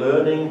God, in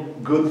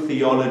learning good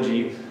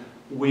theology,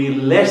 we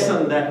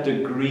lessen that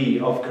degree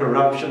of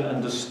corruption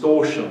and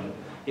distortion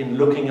in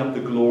looking at the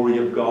glory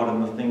of God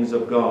and the things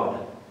of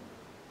God.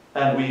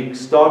 And we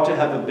start to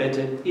have a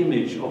better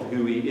image of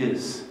who He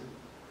is.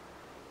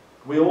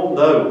 We all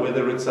know,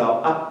 whether it's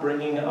our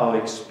upbringing, our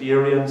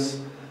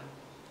experience,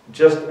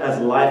 just as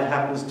life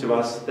happens to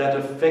us, that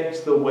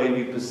affects the way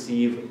we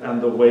perceive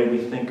and the way we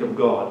think of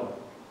God.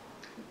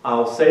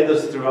 I'll say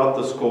this throughout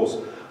this course.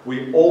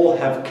 We all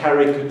have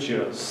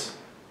caricatures.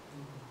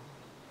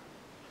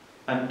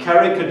 And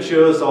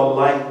caricatures are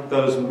like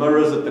those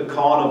mirrors at the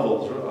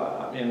carnivals.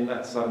 I mean,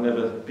 I've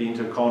never been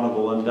to a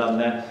carnival and done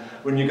that.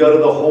 When you go to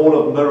the hall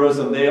of mirrors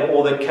and there are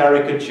all the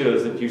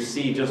caricatures that you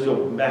see, just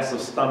your massive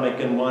stomach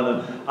in one,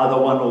 and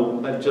other one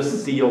will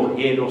just see your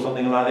head or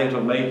something like that,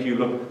 or make you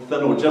look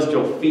thin, or just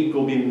your feet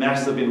will be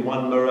massive in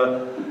one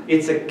mirror.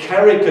 It's a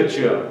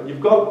caricature.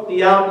 You've got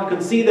the out, you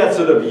can see that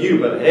sort of you,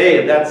 but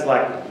hey, that's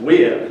like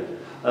weird,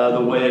 the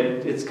way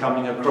it's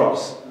coming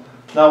across.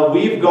 Now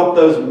we've got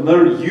those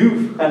mirrors,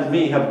 you and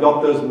me have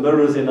got those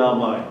mirrors in our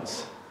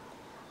minds.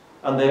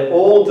 And they're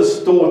all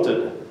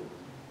distorted.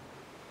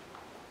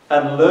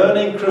 And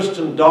learning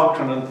Christian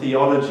doctrine and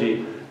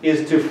theology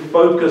is to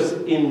focus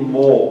in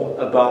more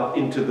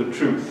into the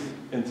truth,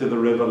 into the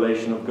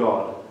revelation of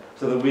God,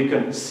 so that we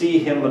can see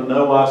Him and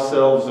know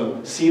ourselves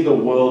and see the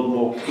world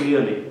more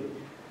clearly,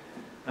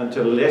 and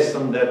to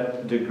lessen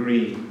that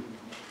degree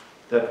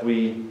that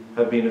we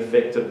have been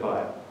affected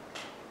by.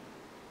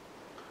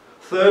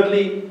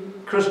 Thirdly,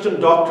 Christian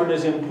doctrine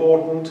is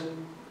important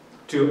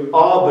to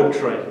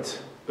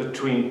arbitrate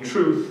between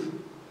truth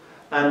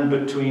and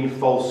between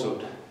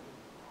falsehood.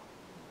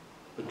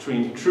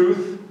 Between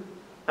truth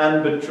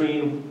and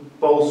between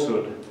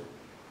falsehood.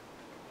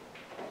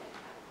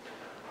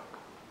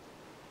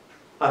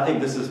 I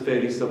think this is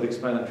fairly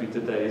self-explanatory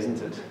today,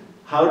 isn't it?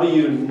 How do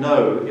you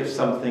know if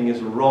something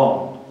is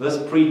wrong? This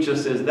preacher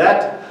says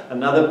that,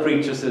 another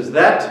preacher says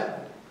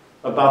that,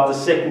 about the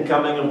second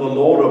coming of the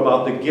Lord, or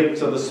about the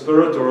gifts of the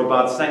Spirit, or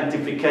about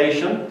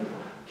sanctification.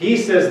 He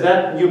says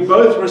that, you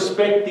both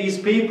respect these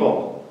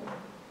people.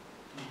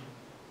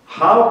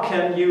 How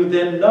can you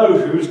then know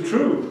who's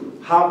true?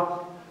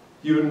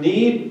 You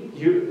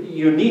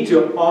need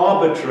to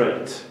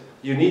arbitrate.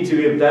 You need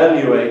to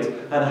evaluate.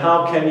 And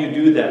how can you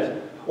do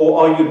that?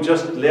 Or are you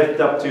just left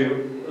up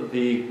to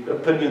the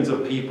opinions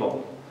of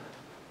people?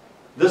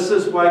 This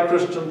is why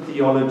Christian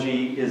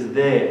theology is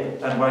there,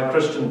 and why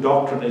Christian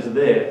doctrine is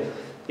there,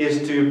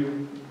 is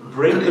to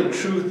bring the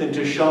truth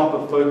into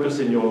sharper focus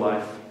in your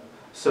life,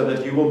 so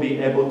that you will be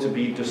able to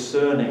be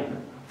discerning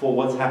for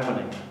what's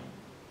happening.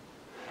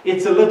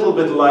 It's a little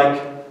bit like,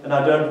 and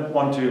I don't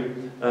want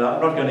to,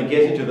 I'm not going to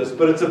get into this,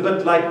 but it's a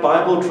bit like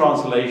Bible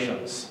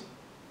translations.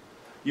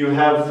 You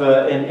have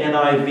an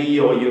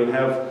NIV, or you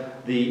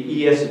have the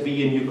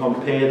ESV, and you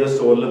compare this,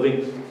 or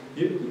Living,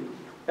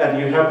 and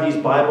you have these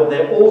Bible,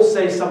 they all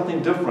say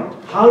something different.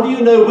 How do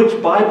you know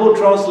which Bible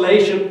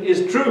translation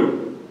is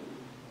true?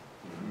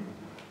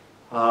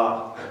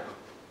 How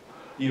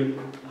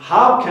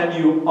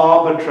can you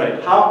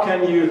arbitrate? How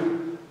can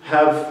you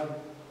have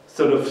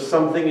sort of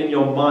something in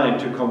your mind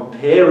to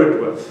compare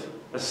it with?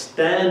 A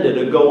standard,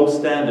 a gold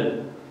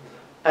standard.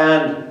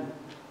 And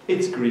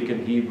it's Greek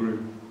and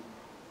Hebrew.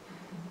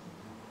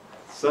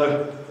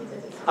 So,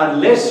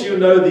 unless you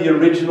know the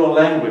original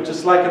language,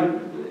 just like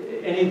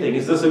anything,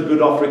 is this a good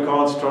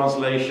Afrikaans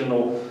translation?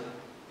 Or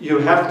you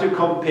have to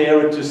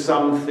compare it to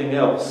something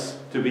else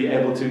to be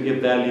able to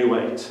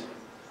evaluate.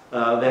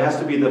 There has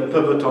to be the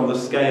pivot on the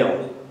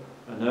scale,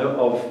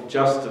 of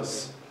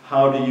justice.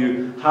 How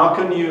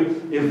can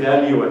you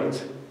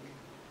evaluate?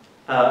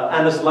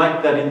 And it's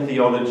like that in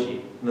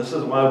theology. And this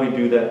is why we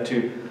do that,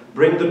 to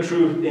bring the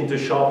truth into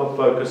sharper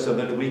focus so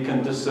that we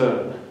can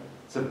discern.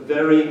 It's a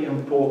very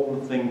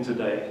important thing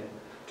today,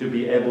 to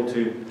be able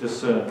to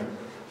discern.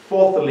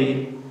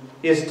 Fourthly,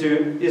 is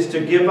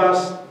to give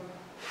us,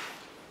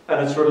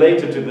 and it's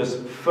related to this,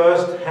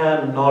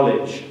 first-hand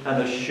knowledge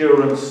and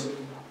assurance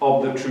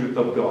of the truth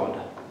of God.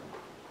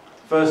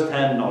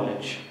 First-hand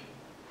knowledge.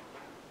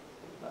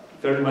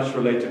 Very much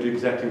related to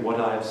exactly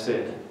what I have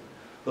said.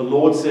 The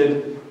Lord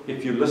said,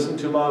 if you listen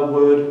to my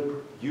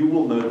word, you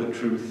will know the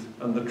truth,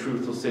 and the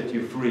truth will set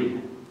you free.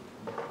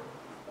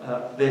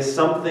 There's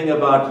something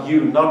about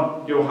you,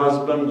 not your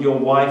husband, your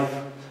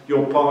wife,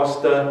 your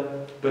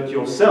pastor, but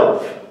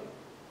yourself,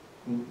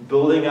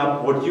 building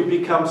up what you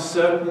become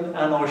certain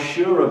and are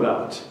sure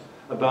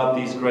about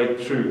these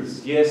great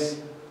truths. Yes,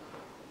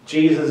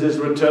 Jesus is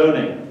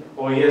returning.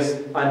 Or yes,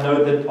 I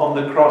know that on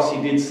the cross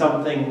He did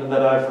something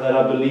that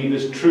I believe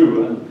is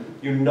true, and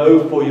you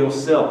know for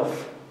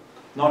yourself,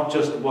 not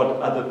just what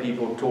other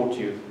people taught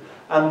you.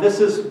 And this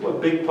is a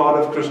big part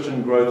of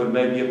Christian growth and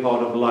maybe a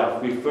part of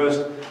life. We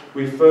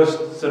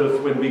first sort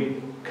of, when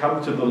we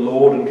come to the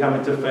Lord and come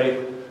into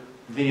faith,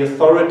 the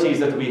authorities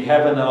that we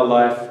have in our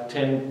life,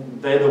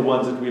 they're the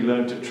ones that we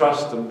learn to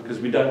trust them because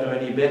we don't know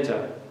any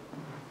better.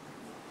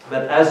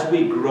 But as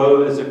we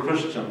grow as a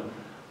Christian,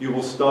 you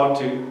will start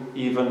to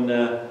even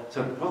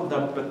say, well,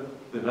 no,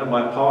 but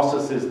my pastor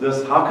says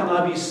this. How can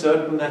I be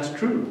certain that's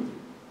true?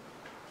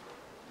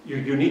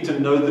 You need to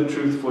know the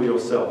truth for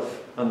yourself.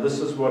 And this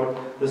is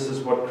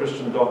what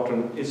Christian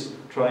doctrine is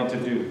trying to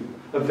do.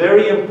 A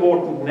very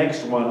important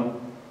next one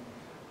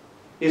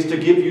is to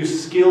give you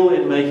skill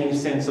in making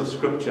sense of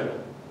Scripture.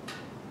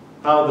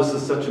 How this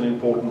is such an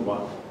important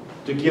one.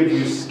 To give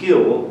you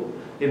skill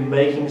in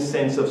making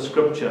sense of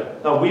Scripture.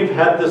 Now, we've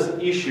had this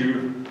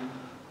issue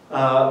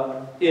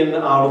in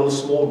our little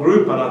small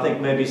group, and I think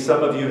maybe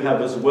some of you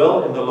have as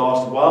well in the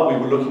last while. We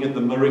were looking at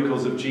the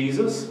miracles of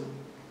Jesus.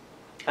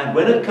 And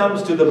when it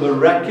comes to the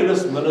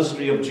miraculous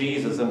ministry of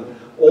Jesus and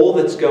all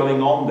that's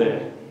going on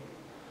there,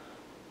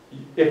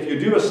 if you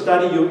do a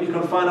study, you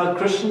can find out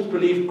Christians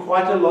believe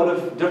quite a lot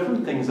of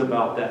different things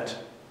about that.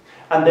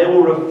 And they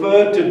will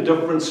refer to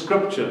different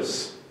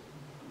scriptures.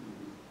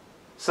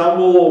 Some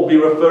will be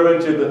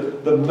referring to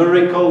the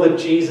miracle that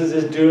Jesus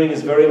is doing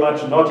is very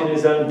much not in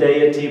his own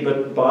deity,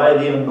 but by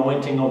the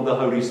anointing of the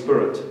Holy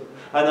Spirit.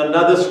 And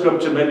another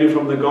scripture, maybe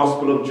from the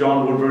Gospel of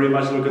John, will very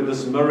much look at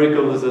this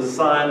miracle as a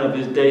sign of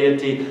his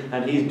deity,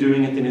 and he's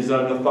doing it in his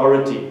own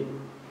authority,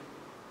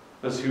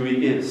 as who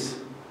he is.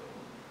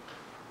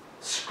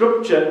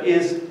 Scripture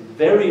is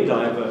very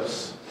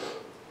diverse.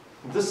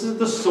 This is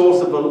the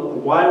source of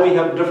why we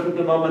have different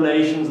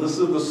denominations. This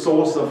is the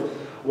source of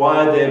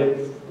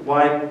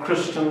why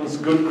Christians,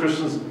 good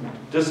Christians,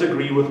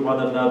 disagree with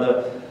one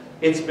another.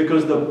 It's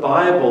because the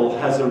Bible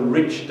has a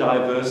rich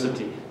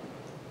diversity.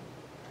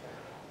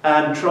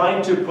 And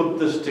trying to put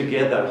this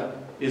together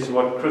is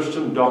what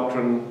Christian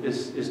doctrine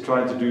is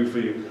trying to do for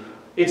you.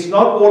 It's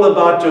not all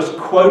about just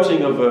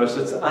quoting a verse,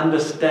 it's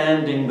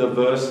understanding the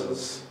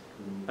verses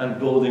and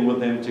building with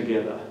them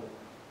together.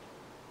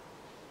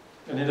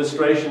 An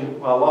illustration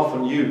I'll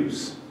often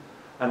use,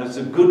 and it's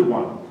a good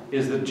one,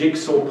 is the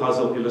jigsaw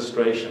puzzle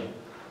illustration.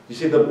 You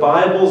see, the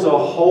Bible's a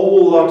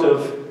whole lot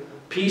of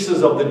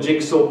pieces of the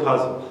jigsaw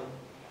puzzle.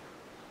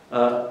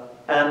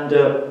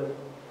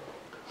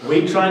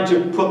 We're trying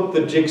to put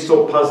the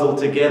jigsaw puzzle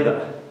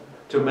together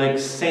to make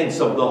sense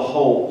of the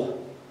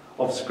whole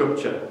of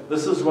Scripture.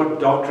 This is what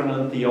doctrine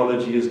and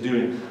theology is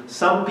doing.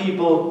 Some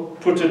people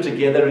put it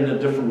together in a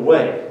different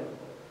way.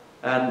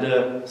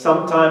 And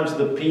sometimes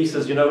the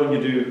pieces, you know, when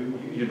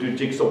you do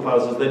jigsaw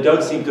puzzles, they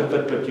don't seem to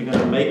fit, but you're going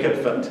to make it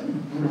fit.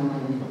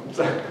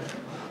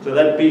 So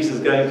that piece is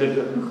going to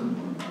do.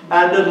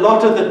 And a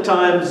lot of the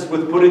times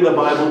with putting the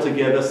Bible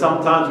together,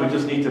 sometimes we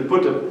just need to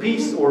put a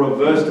piece or a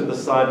verse to the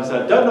side and say,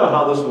 I don't know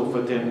how this will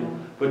fit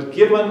in, but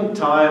given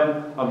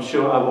time, I'm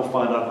sure I will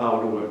find out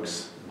how it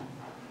works.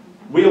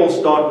 We all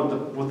start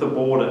with the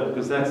border,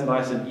 because that's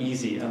nice and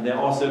easy, and there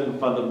are certain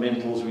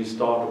fundamentals we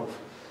start with.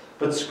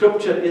 But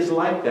Scripture is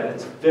like that.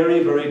 It's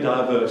very, very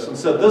diverse. And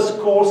so this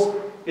course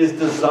is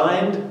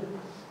designed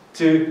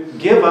to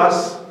give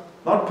us,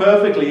 not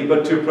perfectly,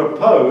 but to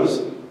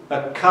propose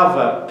a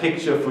cover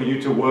picture for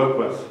you to work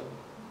with.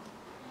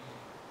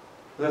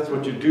 That's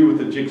what you do with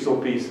the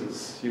jigsaw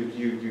pieces.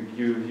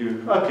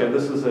 Okay,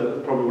 this is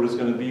probably what it's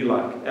going to be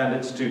like. And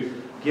it's to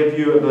give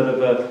you a bit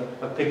of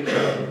a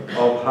picture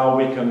of how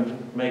we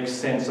can make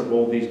sense of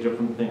all these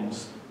different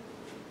things.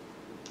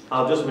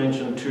 I'll just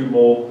mention two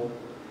more.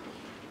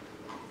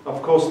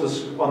 Of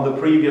course, on the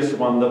previous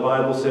one, the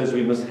Bible says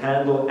we must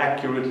handle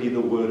accurately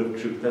the word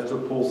of truth. That's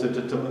what Paul said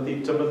to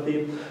Timothy.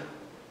 Timothy,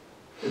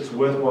 it's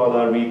worthwhile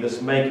I read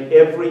this. Make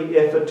every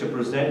effort to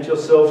present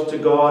yourselves to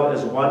God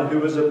as one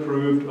who is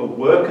approved, a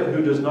worker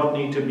who does not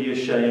need to be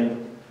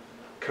ashamed,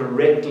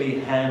 correctly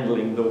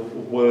handling the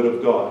Word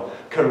of God,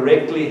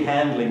 correctly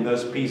handling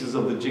those pieces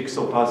of the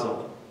jigsaw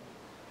puzzle.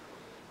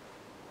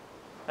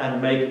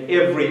 And make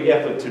every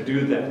effort to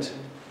do that.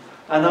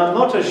 And I'm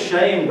not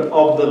ashamed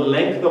of the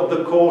length of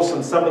the course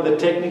and some of the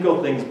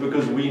technical things,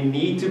 because we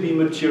need to be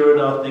mature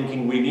in our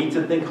thinking. We need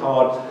to think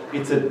hard.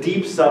 It's a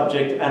deep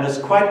subject and it's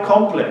quite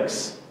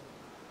complex.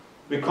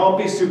 We can't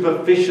be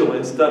superficial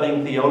in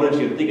studying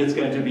theology and think it's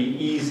going to be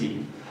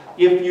easy.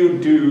 If you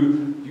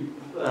do,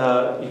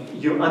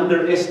 you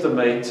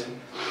underestimate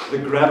the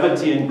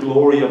gravity and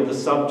glory of the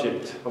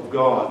subject of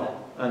God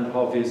and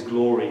of His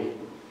glory.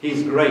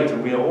 He's great,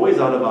 and we are always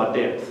out of our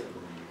depth.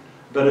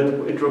 But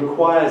it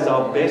requires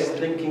our best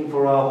thinking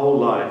for our whole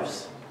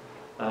lives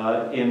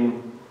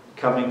in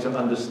coming to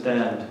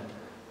understand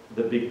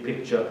the big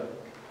picture.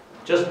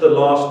 Just the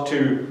last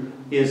two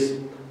is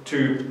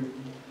to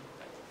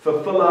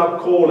fulfill our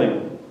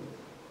calling,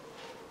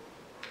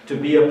 to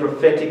be a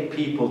prophetic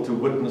people, to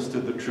witness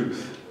to the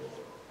truth.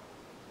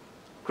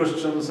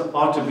 Christians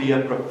are to be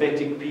a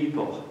prophetic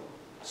people,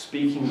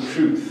 speaking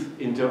truth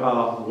into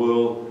our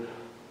world.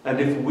 And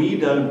if we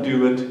don't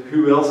do it,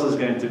 who else is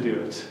going to do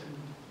it?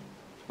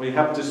 We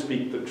have to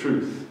speak the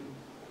truth.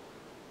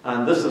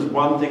 And this is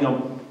one thing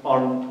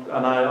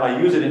and I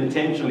use it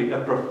intentionally,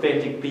 a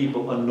prophetic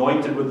people,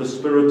 anointed with the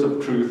Spirit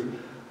of truth.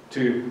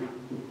 The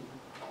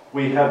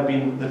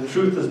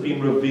truth has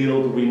been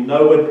revealed, we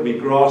know it, we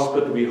grasp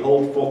it, we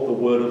hold forth the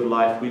word of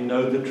life, we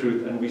know the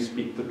truth, and we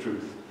speak the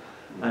truth.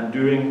 And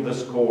doing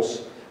this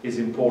course is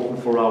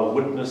important for our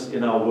witness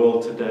in our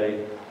world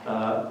today,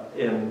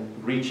 in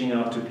reaching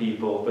out to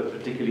people, but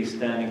particularly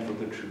standing for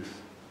the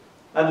truth.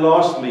 And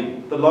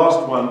lastly, the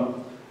last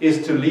one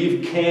is to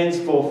leave cairns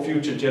for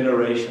future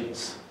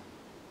generations.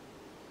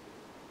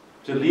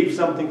 To leave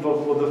something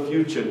for the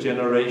future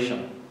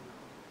generation.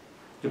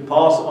 To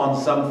pass on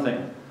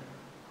something.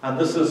 And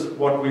this is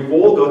what we've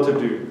all got to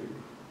do.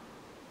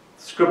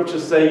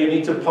 Scriptures say you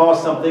need to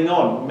pass something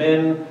on.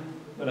 Men,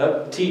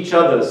 teach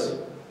others.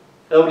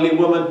 Elderly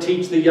women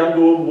teach the younger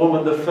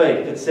woman the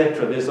faith,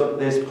 etc.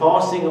 There's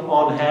passing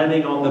on,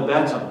 handing on the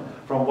baton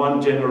from one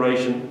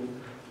generation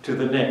to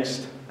the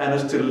next. And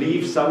it's to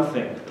leave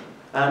something.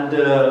 And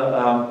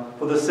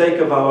for the sake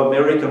of our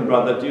American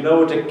brother, do you know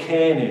what a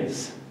cairn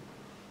is?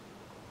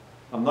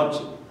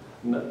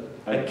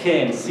 A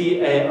cairn,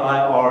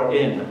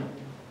 C-A-I-R-N.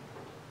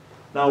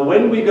 Now,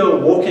 when we go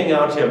walking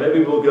out here,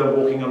 maybe we'll go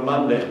walking on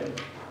Monday,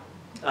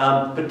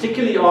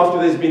 particularly after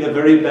there's been a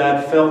very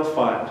bad veld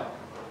fire,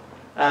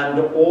 and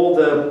all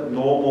the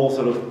normal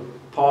sort of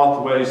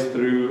pathways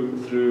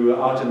through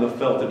out in the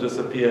veld have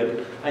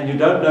disappeared, and you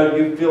don't know,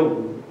 you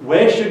feel,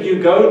 where should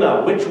you go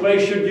now? Which way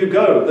should you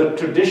go? The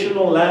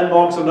traditional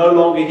landmarks are no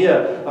longer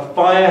here. A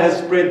fire has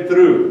spread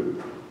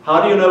through.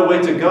 How do you know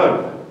where to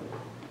go?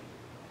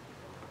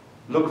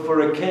 Look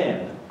for a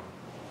cairn.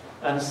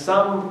 And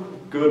some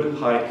good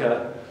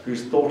hiker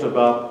who's thought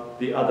about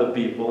the other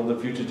people and the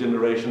future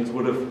generations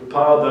would have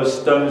piled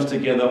those stones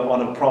together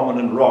on a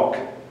prominent rock.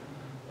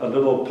 A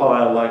little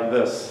pile like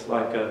this,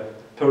 like a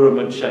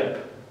pyramid shape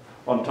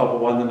on top of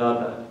one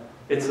another.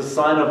 It's a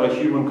sign of a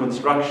human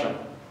construction.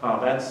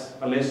 That's,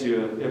 unless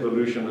you're an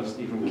evolutionist,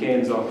 even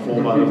cairns aren't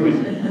formed by the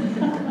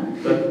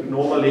wind. But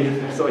normally,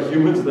 it's our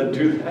humans that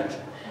do that.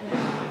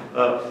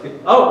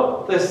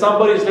 There's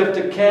somebody's left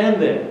a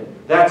cairn there.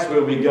 That's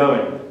where we're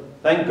going.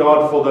 Thank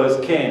God for those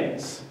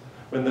cairns.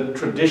 When the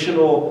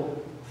traditional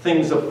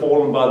things have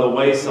fallen by the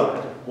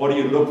wayside, what do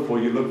you look for?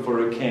 You look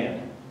for a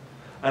cairn.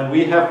 And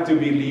we have to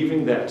be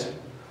leaving that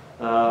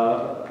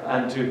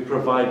and to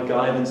provide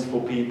guidance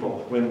for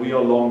people when we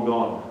are long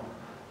gone.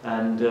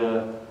 And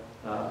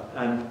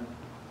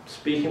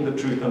speaking the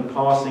truth and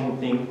passing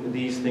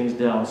these things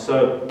down.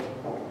 So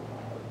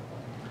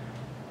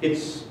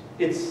this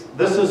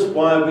is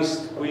why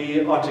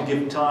we are to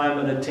give time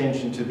and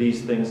attention to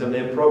these things, and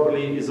there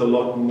probably is a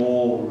lot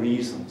more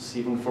reasons,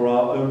 even for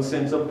our own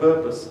sense of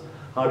purpose.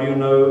 How do you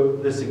know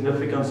the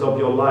significance of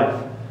your life?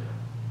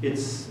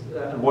 It's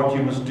what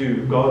you must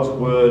do. God's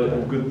word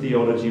and good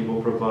theology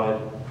will provide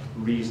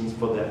reasons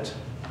for that.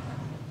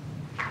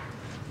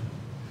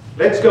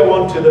 Let's go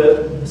on to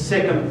the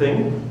second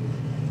thing.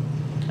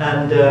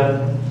 And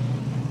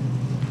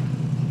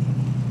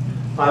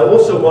I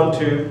also want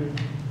to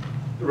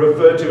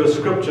refer to a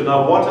scripture.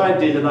 Now, what I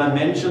did, and I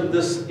mentioned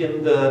this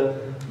in the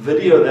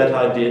video that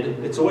I did,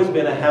 it's always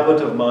been a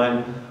habit of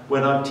mine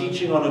when I'm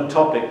teaching on a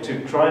topic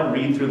to try and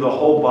read through the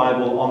whole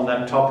Bible on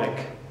that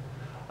topic.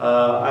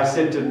 I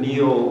said to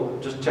Neil,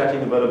 just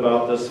chatting a bit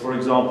about this, for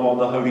example, on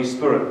the Holy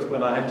Spirit,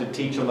 when I had to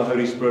teach on the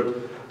Holy Spirit,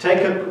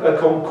 take a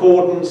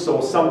concordance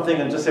or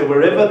something and just say,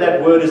 wherever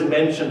that word is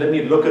mentioned, let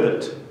me look at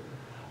it.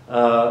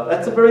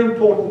 That's a very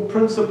important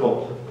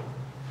principle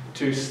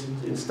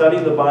in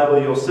studying the Bible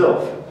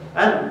yourself.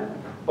 And,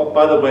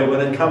 by the way,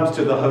 when it comes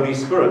to the Holy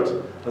Spirit,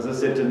 as I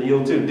said to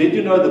Neil too, did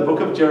you know the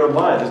book of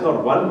Jeremiah, there's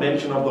not one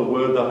mention of the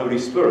word the Holy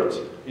Spirit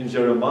in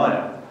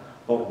Jeremiah?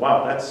 Oh,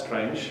 wow, that's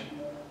strange.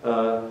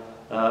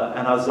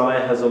 And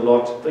Isaiah has a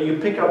lot. But you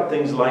pick up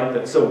things like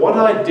that. So what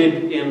I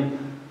did in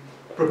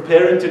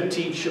preparing to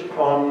teach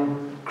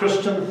on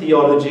Christian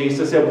theology is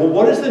to say, well,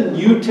 what does the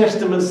New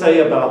Testament say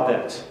about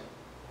that?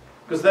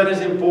 Because that is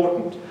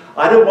important.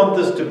 I don't want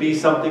this to be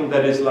something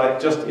that is like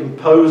just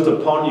imposed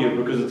upon you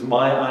because it's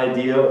my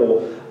idea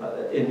or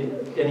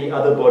any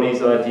other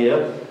body's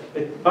idea.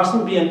 It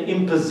mustn't be an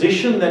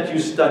imposition that you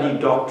study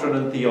doctrine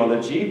and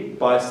theology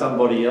by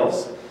somebody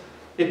else.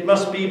 It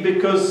must be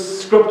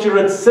because Scripture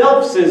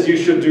itself says you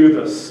should do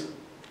this.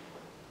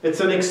 It's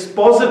an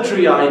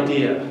expository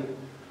idea.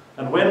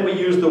 And when we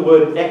use the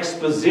word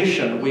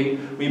exposition, we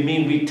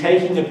mean we're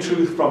taking a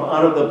truth from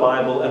out of the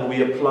Bible and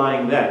we're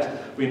applying that.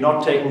 We're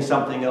not taking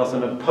something else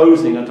and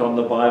imposing it on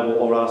the Bible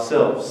or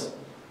ourselves.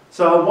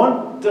 So I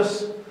want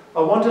us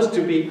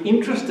to be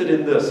interested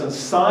in this and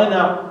sign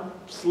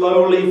up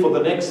slowly for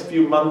the next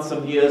few months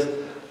and years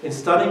in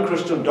studying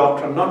Christian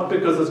doctrine, not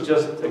because it's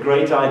just a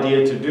great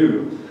idea to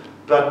do,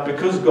 but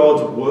because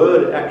God's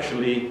Word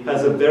actually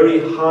has a very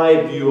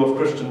high view of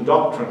Christian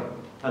doctrine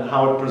and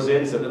how it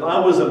presents it. And I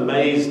was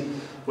amazed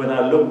when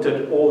I looked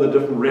at all the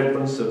different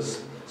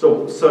references.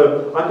 So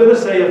I'm going to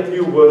say a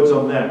few words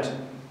on that.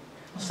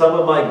 Some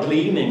of my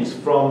gleanings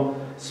from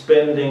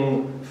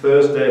spending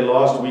Thursday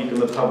last week in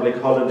the public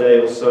holiday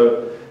or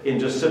so in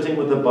just sitting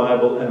with the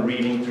Bible and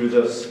reading through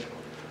this.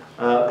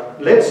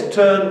 Let's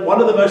turn,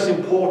 one of the most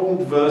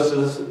important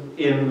verses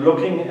in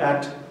looking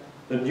at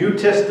the New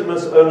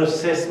Testament's own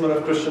assessment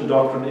of Christian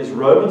doctrine is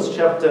Romans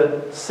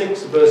chapter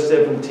 6, verse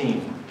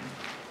 17.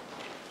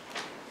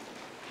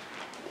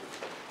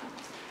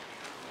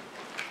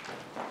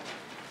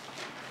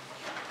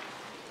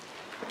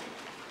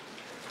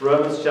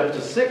 Romans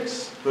chapter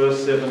 6,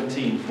 verse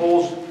 17.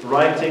 Paul's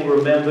writing,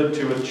 remember,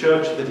 to a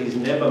church that he's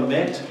never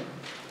met.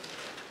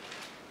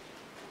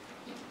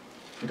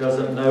 He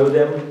doesn't know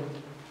them.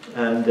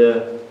 And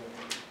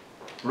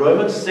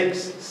Romans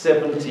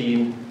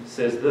 6:17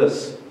 says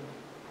this: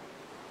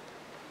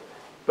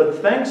 "But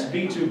thanks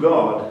be to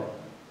God,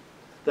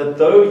 that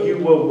though you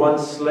were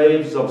once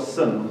slaves of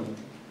sin,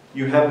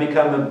 you have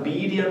become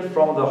obedient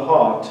from the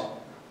heart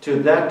to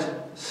that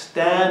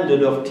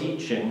standard of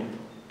teaching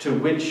to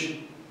which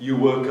you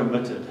were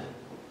committed.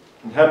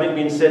 And having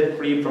been set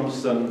free from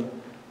sin,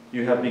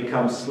 you have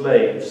become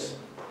slaves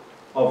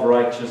of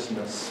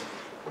righteousness."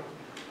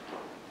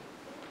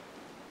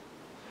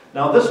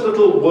 Now this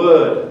little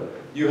word,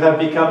 you have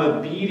become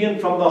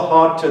obedient from the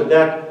heart to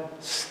that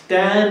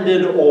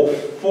standard or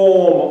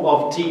form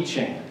of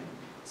teaching.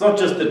 It's not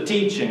just the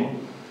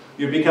teaching.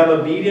 You become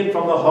obedient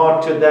from the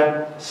heart to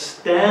that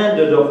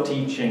standard of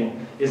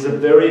teaching is a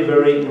very,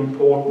 very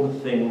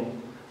important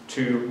thing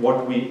to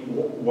what we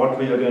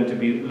are going to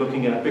be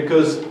looking at.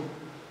 Because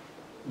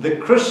the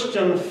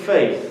Christian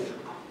faith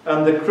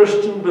and the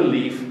Christian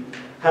belief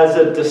has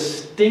a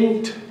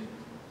distinct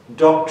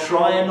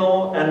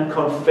doctrinal and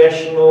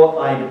confessional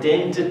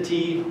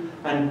identity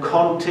and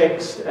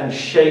context and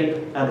shape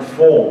and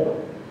form.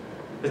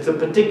 It's a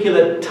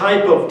particular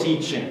type of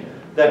teaching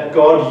that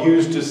God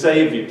used to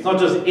save you. It's not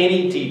just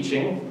any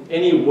teaching,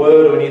 any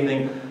word or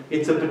anything.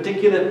 It's a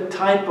particular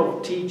type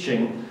of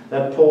teaching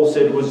that Paul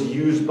said was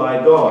used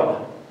by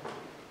God.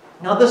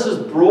 Now this is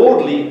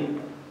broadly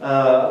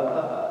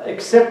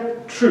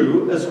except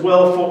true as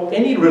well for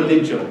any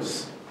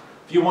religions.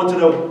 If you want to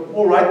know,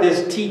 all right,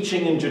 there's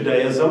teaching in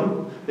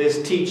Judaism,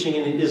 there's teaching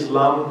in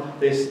Islam,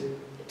 there's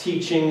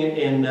teaching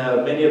in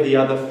many of the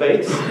other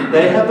faiths.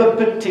 They have a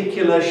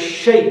particular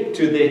shape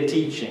to their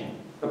teaching,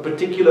 a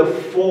particular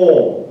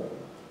form.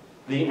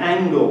 The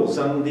angles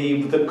and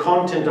the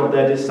content of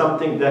that is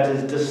something that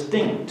is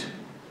distinct.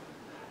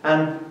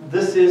 And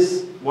this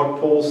is what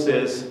Paul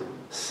says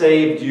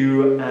saved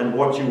you and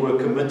what you were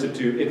committed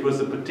to. It was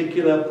a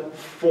particular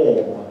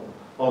form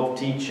of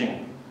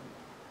teaching.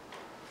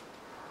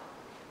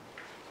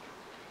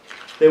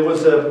 There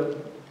was an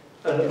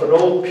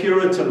old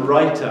Puritan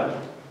writer,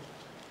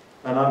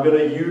 and I'm going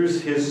to use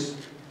his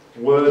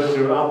word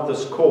throughout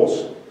this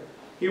course.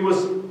 He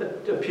was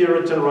a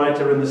Puritan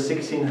writer in the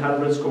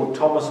 1600s called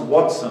Thomas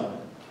Watson.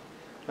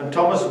 And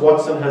Thomas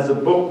Watson has a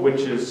book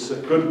which is a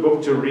good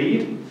book to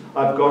read.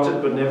 I've got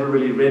it but never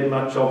really read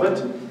much of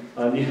it.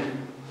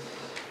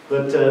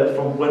 But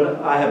from when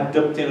I have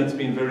dipped in, it's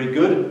been very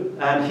good.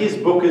 And his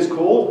book is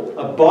called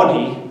A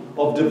Body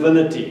of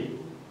Divinity.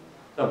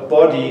 A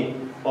Body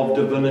of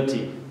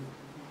Divinity.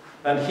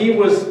 And he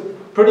was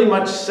pretty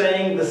much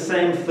saying the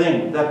same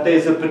thing, that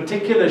there's a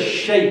particular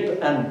shape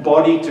and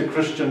body to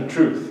Christian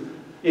truth.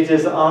 It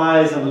has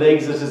eyes and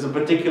legs, it is a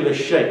particular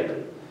shape.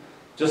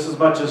 Just as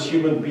much as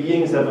human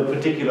beings have a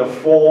particular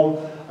form,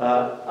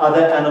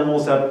 other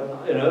animals have,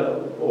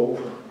 or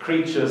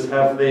creatures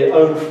have their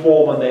own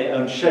form and their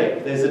own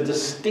shape. There's a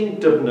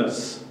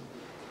distinctiveness.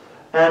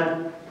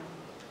 And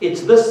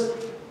it's this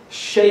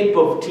shape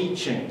of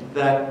teaching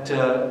that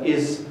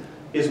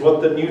is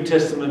what the New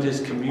Testament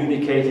is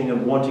communicating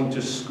and wanting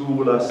to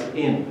school us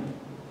in.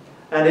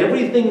 And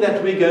everything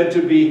that we're going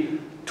to be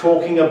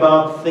talking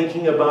about,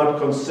 thinking about,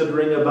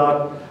 considering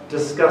about,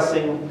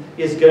 discussing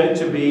is going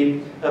to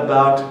be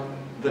about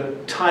the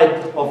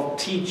type of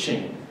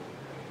teaching.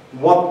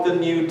 What the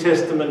New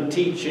Testament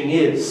teaching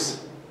is.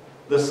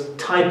 This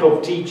type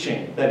of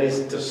teaching that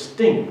is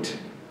distinct,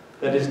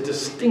 that is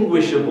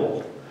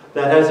distinguishable,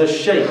 that has a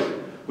shape.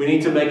 We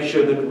need to make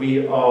sure that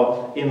we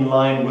are in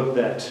line with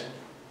that.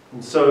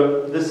 And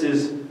so this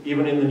is,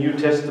 even in the New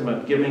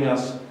Testament, giving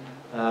us,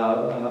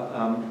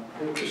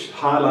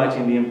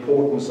 highlighting the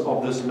importance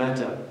of this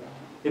matter.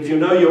 If you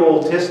know your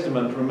Old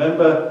Testament,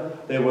 remember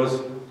there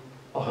was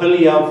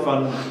Aholiab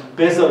and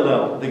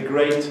Bezalel, the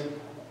great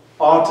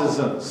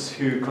artisans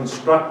who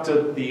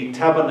constructed the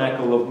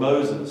tabernacle of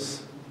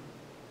Moses.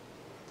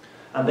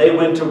 And they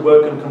went to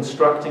work in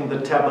constructing the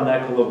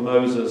tabernacle of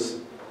Moses.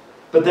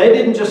 But they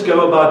didn't just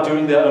go about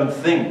doing their own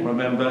thing,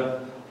 remember.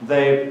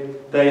 They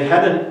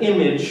had an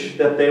image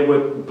that they were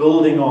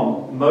building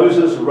on.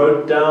 Moses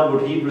wrote down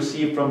what he'd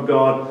received from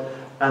God,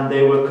 and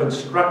they were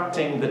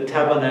constructing the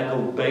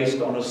tabernacle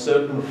based on a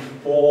certain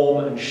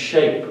form and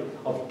shape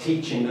of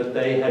teaching that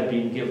they had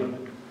been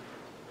given.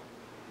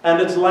 And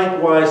it's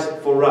likewise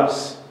for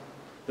us.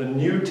 The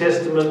New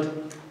Testament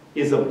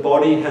is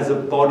has a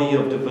body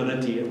of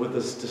divinity with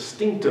this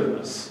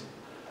distinctiveness.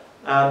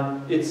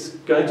 And it's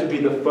going to be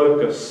the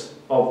focus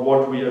of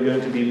what we are going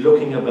to be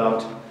looking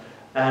about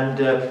And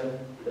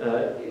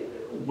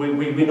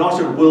we're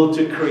not at will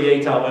to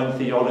create our own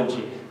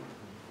theology.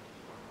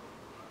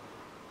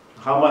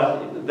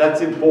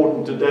 That's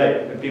important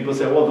today. When people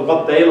say, well,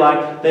 what they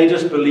like, they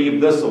just believe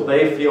this or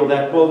they feel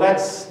that. Well,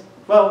 that's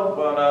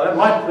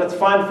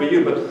fine for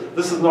you, but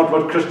this is not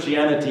what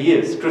Christianity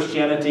is.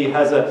 Christianity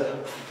has a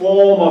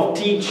form of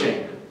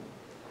teaching.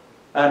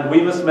 And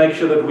we must make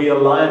sure that we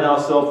align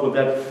ourselves with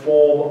that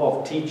form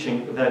of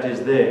teaching that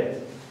is there.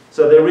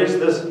 So there is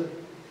this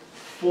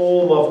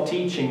form of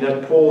teaching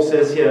that Paul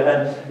says here.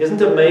 And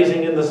isn't it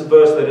amazing in this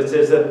verse that it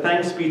says that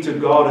thanks be to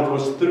God, it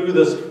was through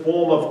this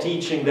form of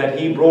teaching that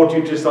He brought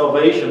you to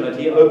salvation, that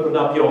He opened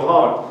up your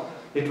heart.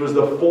 It was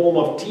the form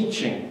of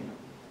teaching,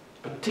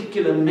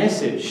 particular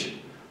message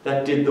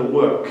that did the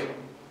work.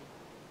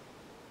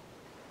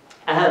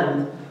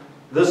 And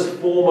this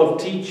form of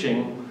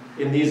teaching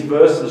in these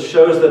verses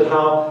shows that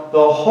how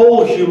the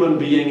whole human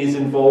being is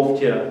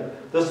involved here.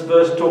 This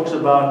verse talks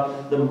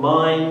about the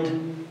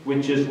mind,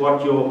 which is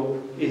what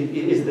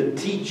is the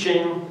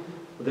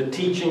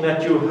teaching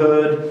that you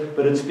heard,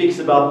 but it speaks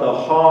about the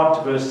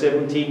heart. Verse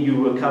 17,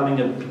 you were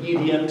becoming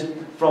obedient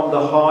from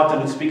the heart,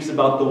 and it speaks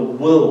about the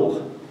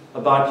will,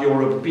 about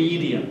your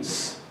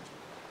obedience.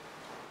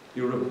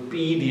 You're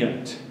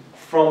obedient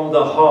from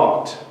the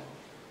heart.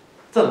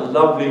 It's a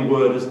lovely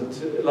word,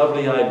 isn't it? A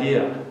lovely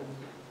idea.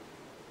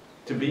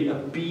 To be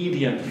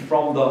obedient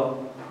from the...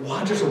 Well,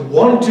 I just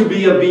want to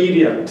be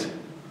obedient.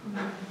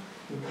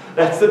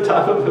 That's the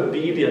type of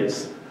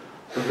obedience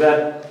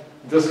that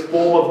this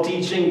form of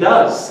teaching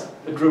does.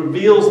 It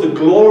reveals the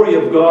glory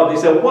of God. They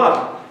say,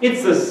 what?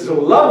 It's this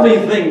lovely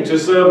thing to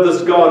serve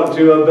this God and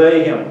to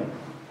obey Him.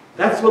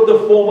 That's what the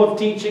form of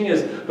teaching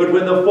is. But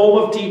when the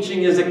form of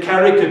teaching is a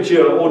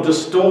caricature or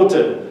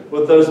distorted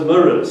with those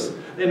mirrors,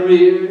 then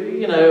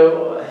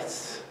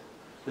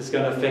it's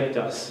going to affect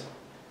us.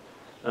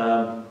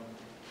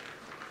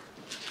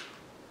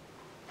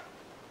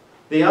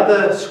 The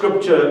other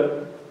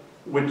scripture,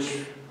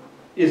 which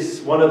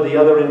is one of the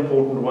other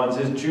important ones,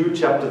 is Jude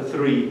chapter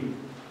 3.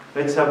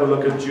 Let's have a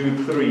look at Jude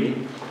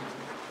 3.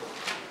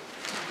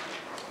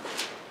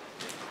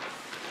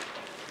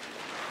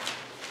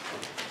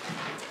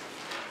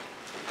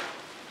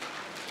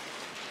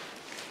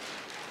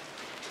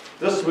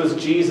 This was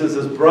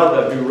Jesus'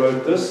 brother who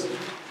wrote this.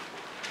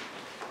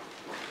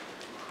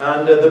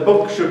 And the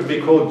book should be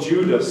called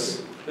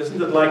Judas.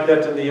 Isn't it like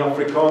that in the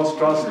Afrikaans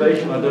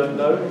translation? I don't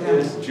know.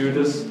 Yes,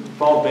 Judas,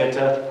 far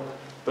better.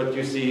 But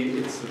you see,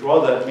 it's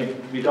rather,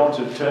 we don't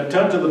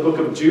turn to the book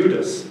of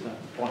Judas.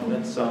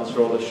 That sounds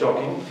rather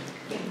shocking.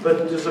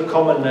 But just a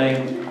common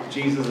name,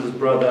 Jesus'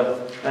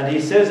 brother. And he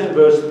says in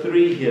verse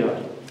 3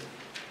 here,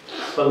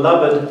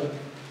 Beloved,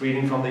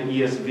 reading from the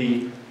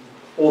ESV,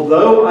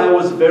 although I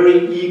was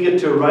very eager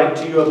to write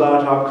to you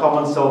about our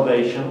common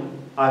salvation,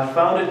 I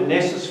found it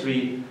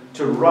necessary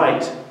to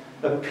write,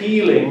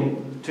 appealing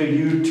to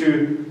you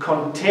to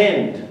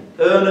contend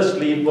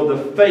earnestly for the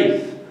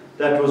faith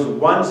that was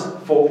once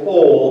for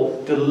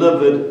all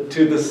delivered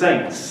to the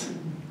saints.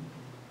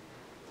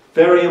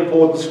 Very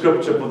important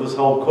scripture for this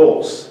whole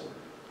course.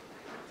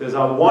 It says,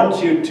 I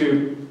want you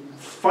to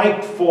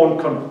fight for and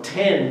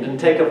contend and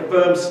take a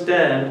firm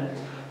stand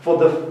for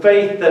the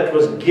faith that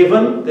was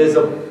given. There's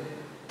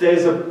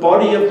a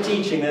body of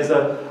teaching, there's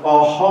a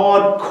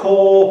hard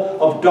core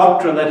of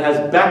doctrine that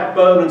has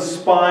backbone and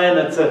spine,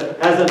 has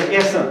an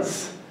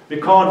essence. We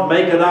can't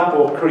make it up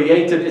or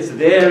create it. It's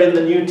there in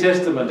the New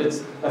Testament.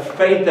 It's a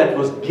faith that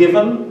was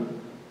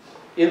given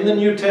in the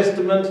New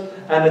Testament,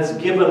 and it's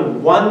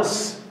given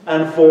once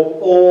and for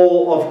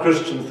all of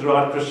Christians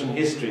throughout Christian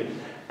history.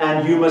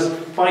 And you must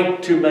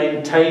fight to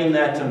maintain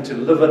that and to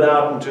live it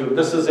out.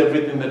 This is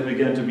everything that we're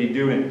going to be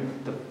doing.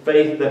 The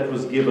faith that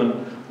was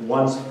given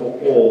once for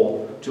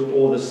all to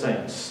all the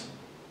saints.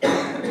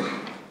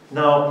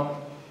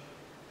 Now,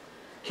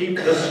 keep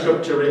this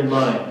scripture in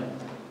mind.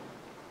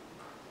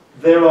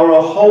 There are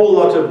a whole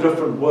lot of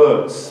different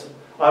words.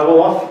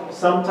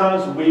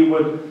 Sometimes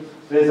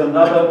there's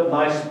another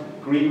nice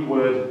Greek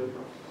word,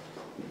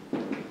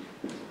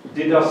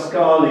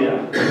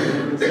 didaskalia.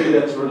 You can see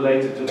that's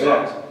related to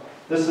that.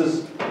 This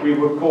is, we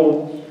would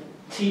call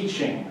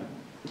teaching,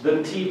 the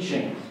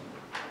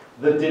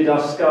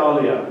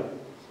didaskalia,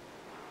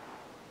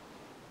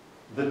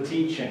 the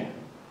teaching.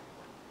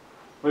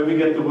 Where we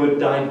get the word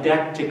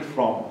didactic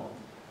from.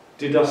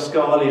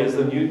 Didaskalia, as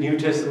the New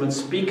Testament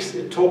speaks,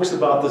 it talks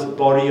about this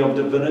body of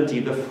divinity,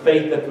 the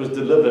faith that was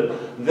delivered,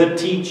 the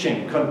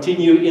teaching,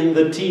 continue in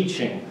the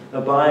teaching,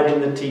 abide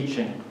in the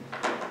teaching.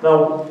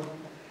 Now,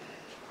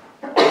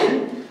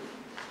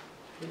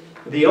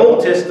 the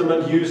Old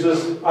Testament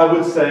uses, I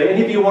would say,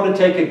 any of you want to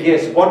take a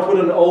guess, what would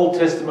an Old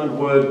Testament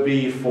word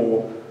be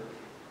for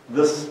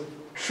this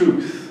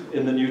truth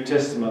in the New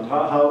Testament?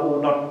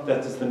 Not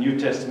that it's the New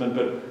Testament,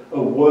 but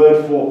a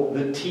word for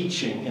the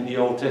teaching in the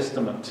Old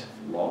Testament.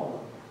 Law.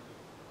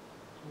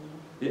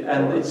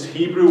 And its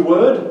Hebrew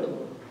word?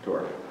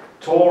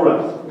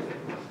 Torah.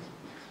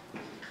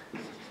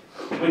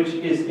 Which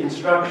is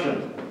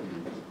instruction.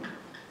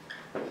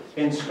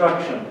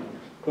 Instruction.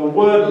 The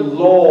word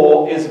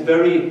law is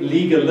very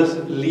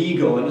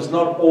legal, and it's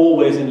not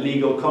always in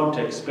legal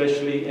context,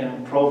 especially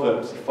in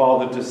Proverbs,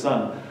 father to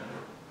son.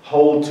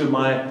 Hold to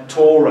my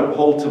Torah,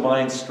 hold to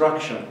my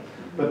instruction.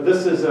 But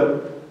this is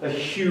a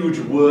huge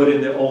word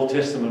in the Old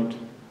Testament,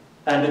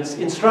 and it's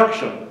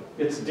instruction.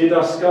 It's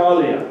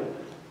didaskalia.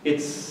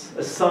 It's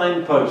a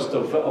signpost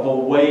of a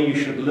way you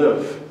should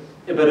live.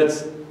 But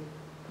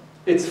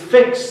it's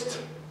fixed.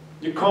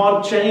 You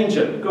can't change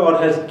it.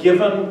 God has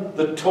given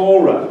the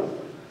Torah,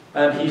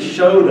 and He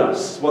showed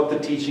us what the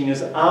teaching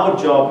is. Our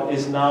job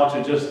is now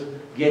to just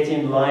get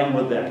in line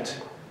with that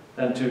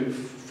and to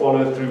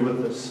follow through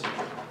with this.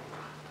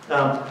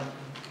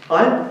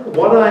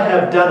 What I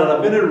have done, and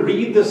I'm going to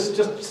read this,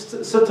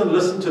 just sit and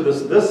listen to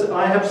this. This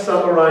I have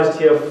summarized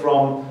here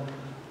from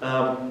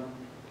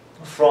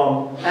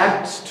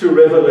Acts to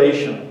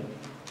Revelation.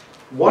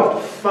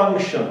 What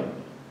function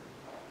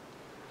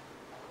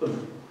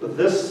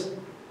this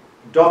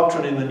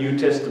doctrine in the New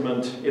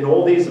Testament, in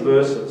all these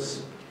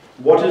verses,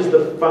 what is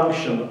the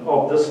function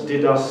of this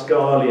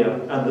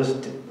didaskalia and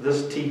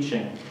this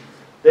teaching?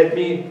 Let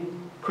me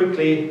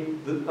quickly,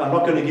 I'm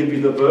not going to give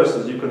you the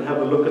verses, you can have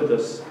a look at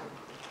this.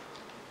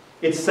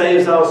 It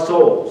saves our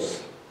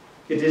souls.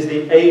 It is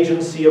the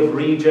agency of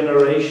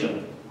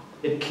regeneration.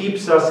 It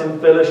keeps us in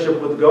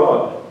fellowship with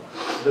God,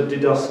 the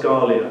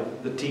didaskalia,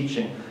 the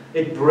teaching.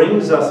 It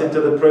brings us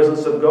into the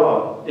presence of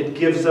God. It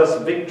gives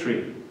us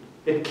victory.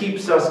 It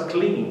keeps us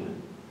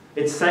clean.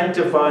 It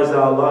sanctifies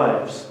our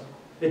lives.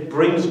 It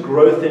brings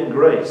growth in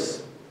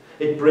grace.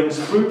 It brings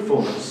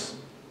fruitfulness.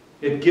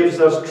 It gives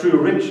us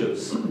true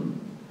riches.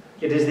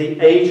 It is the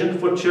agent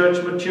for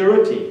church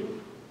maturity.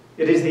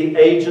 It is the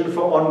agent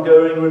for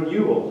ongoing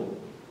renewal.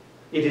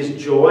 It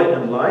is joy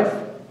and life.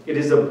 It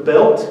is a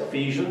belt,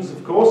 Ephesians,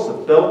 of course, a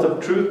belt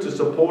of truth to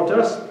support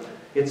us.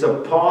 It's a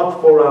path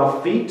for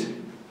our feet.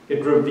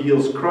 It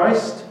reveals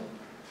Christ.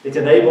 It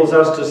enables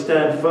us to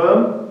stand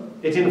firm.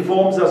 It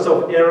informs us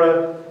of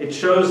error. It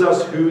shows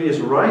us who is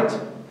right.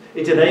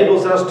 It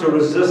enables us to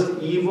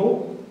resist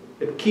evil.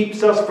 It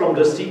keeps us from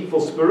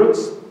deceitful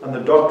spirits and the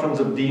doctrines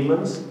of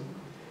demons.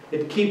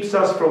 It keeps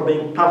us from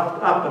being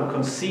puffed up and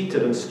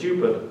conceited and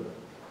stupid.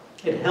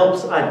 It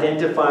helps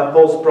identify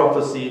false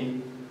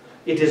prophecy.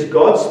 It is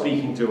God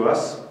speaking to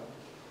us.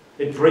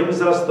 It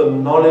brings us the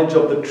knowledge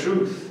of the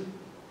truth.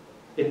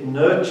 It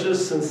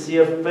nurtures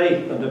sincere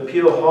faith and a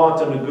pure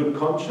heart and a good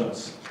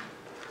conscience.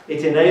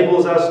 It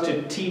enables us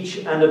to teach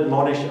and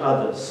admonish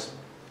others.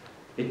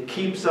 It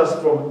keeps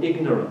us from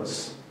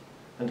ignorance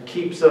and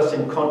keeps us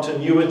in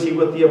continuity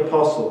with the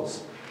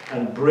apostles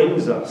and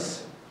brings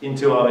us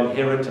into our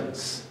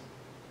inheritance.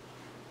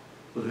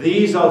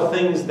 These are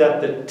things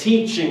that the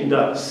teaching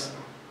does.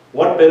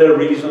 What better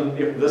reason,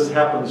 if this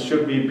happens,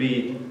 should we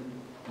be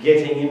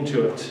getting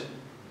into it?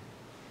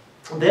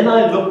 Then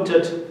I looked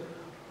at,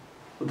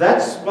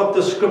 that's what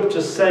the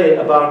scriptures say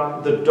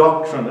about the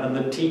doctrine and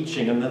the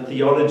teaching and the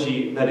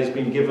theology that has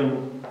been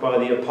given by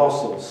the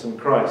apostles in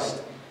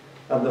Christ.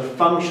 And the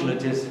function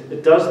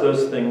it does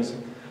those things.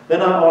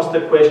 Then I asked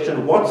the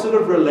question, what sort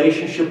of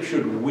relationship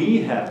should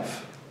we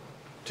have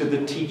to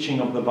the teaching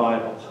of the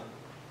Bible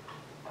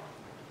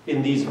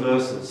in these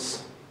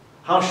verses?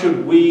 How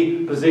should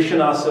we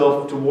position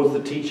ourselves towards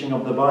the teaching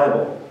of the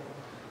Bible?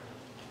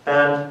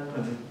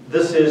 And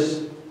this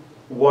is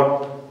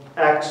what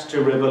Acts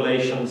to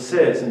Revelation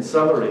says in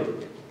summary.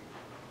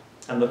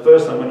 And the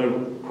first I'm going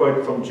to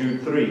quote from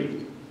Jude 3.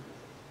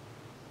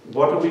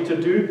 What are we to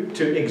do?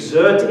 To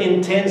exert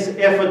intense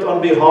effort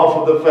on behalf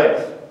of the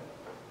faith.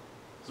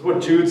 This is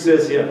what Jude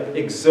says here.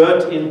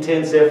 Exert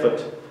intense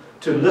effort.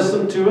 To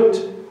listen to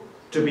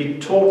it, to be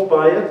taught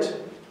by it,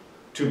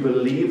 to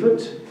believe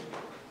it,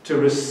 to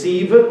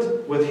receive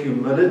it with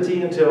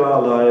humility into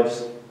our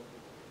lives,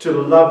 to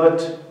love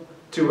it,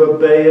 to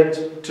obey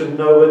it, to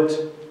know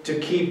it, to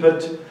keep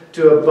it,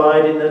 to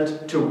abide in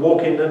it, to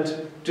walk in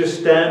it, to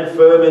stand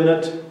firm in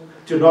it,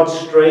 to not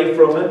stray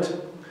from it,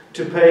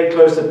 to pay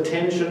close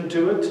attention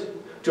to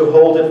it, to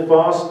hold it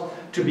fast,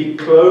 to be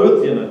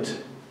clothed in it,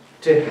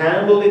 to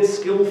handle it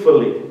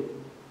skillfully,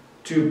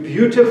 to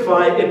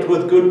beautify it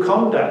with good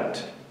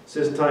conduct,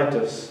 says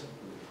Titus,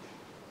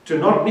 to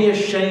not be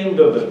ashamed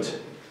of it,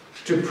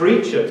 to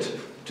preach it,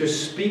 to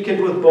speak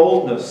it with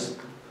boldness,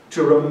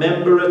 to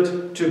remember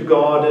it, to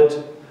guard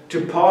it,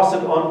 to pass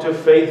it on to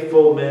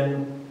faithful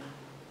men,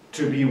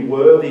 to be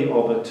worthy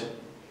of it,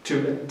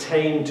 to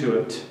attain to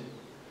it,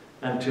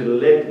 and to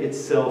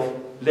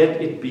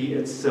let it be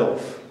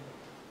itself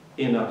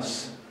in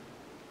us.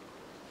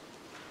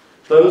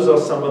 Those are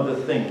some of the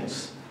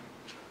things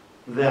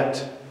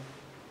that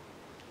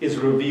is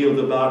revealed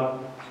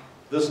about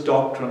this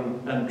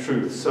doctrine and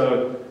truth.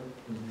 So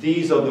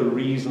these are the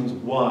reasons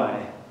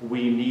why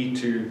we need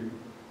to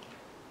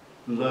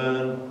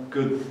learn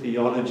good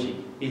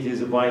theology. It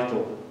is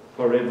vital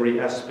for every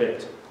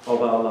aspect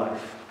of our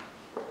life.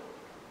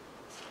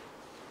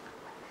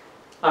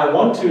 I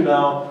want to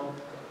now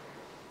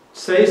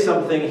say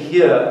something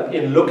here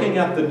in looking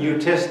at the New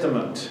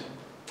Testament,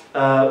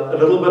 a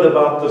little bit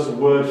about this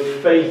word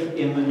faith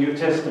in the New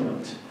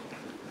Testament.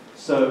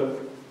 So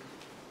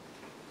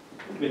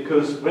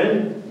because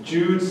when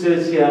Jude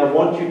says here, I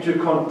want you to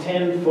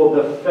contend for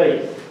the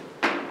faith,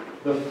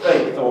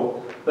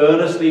 or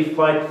earnestly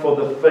fight for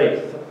the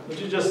faith. Would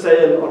you just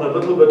say on a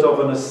little bit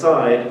of an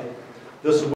aside, this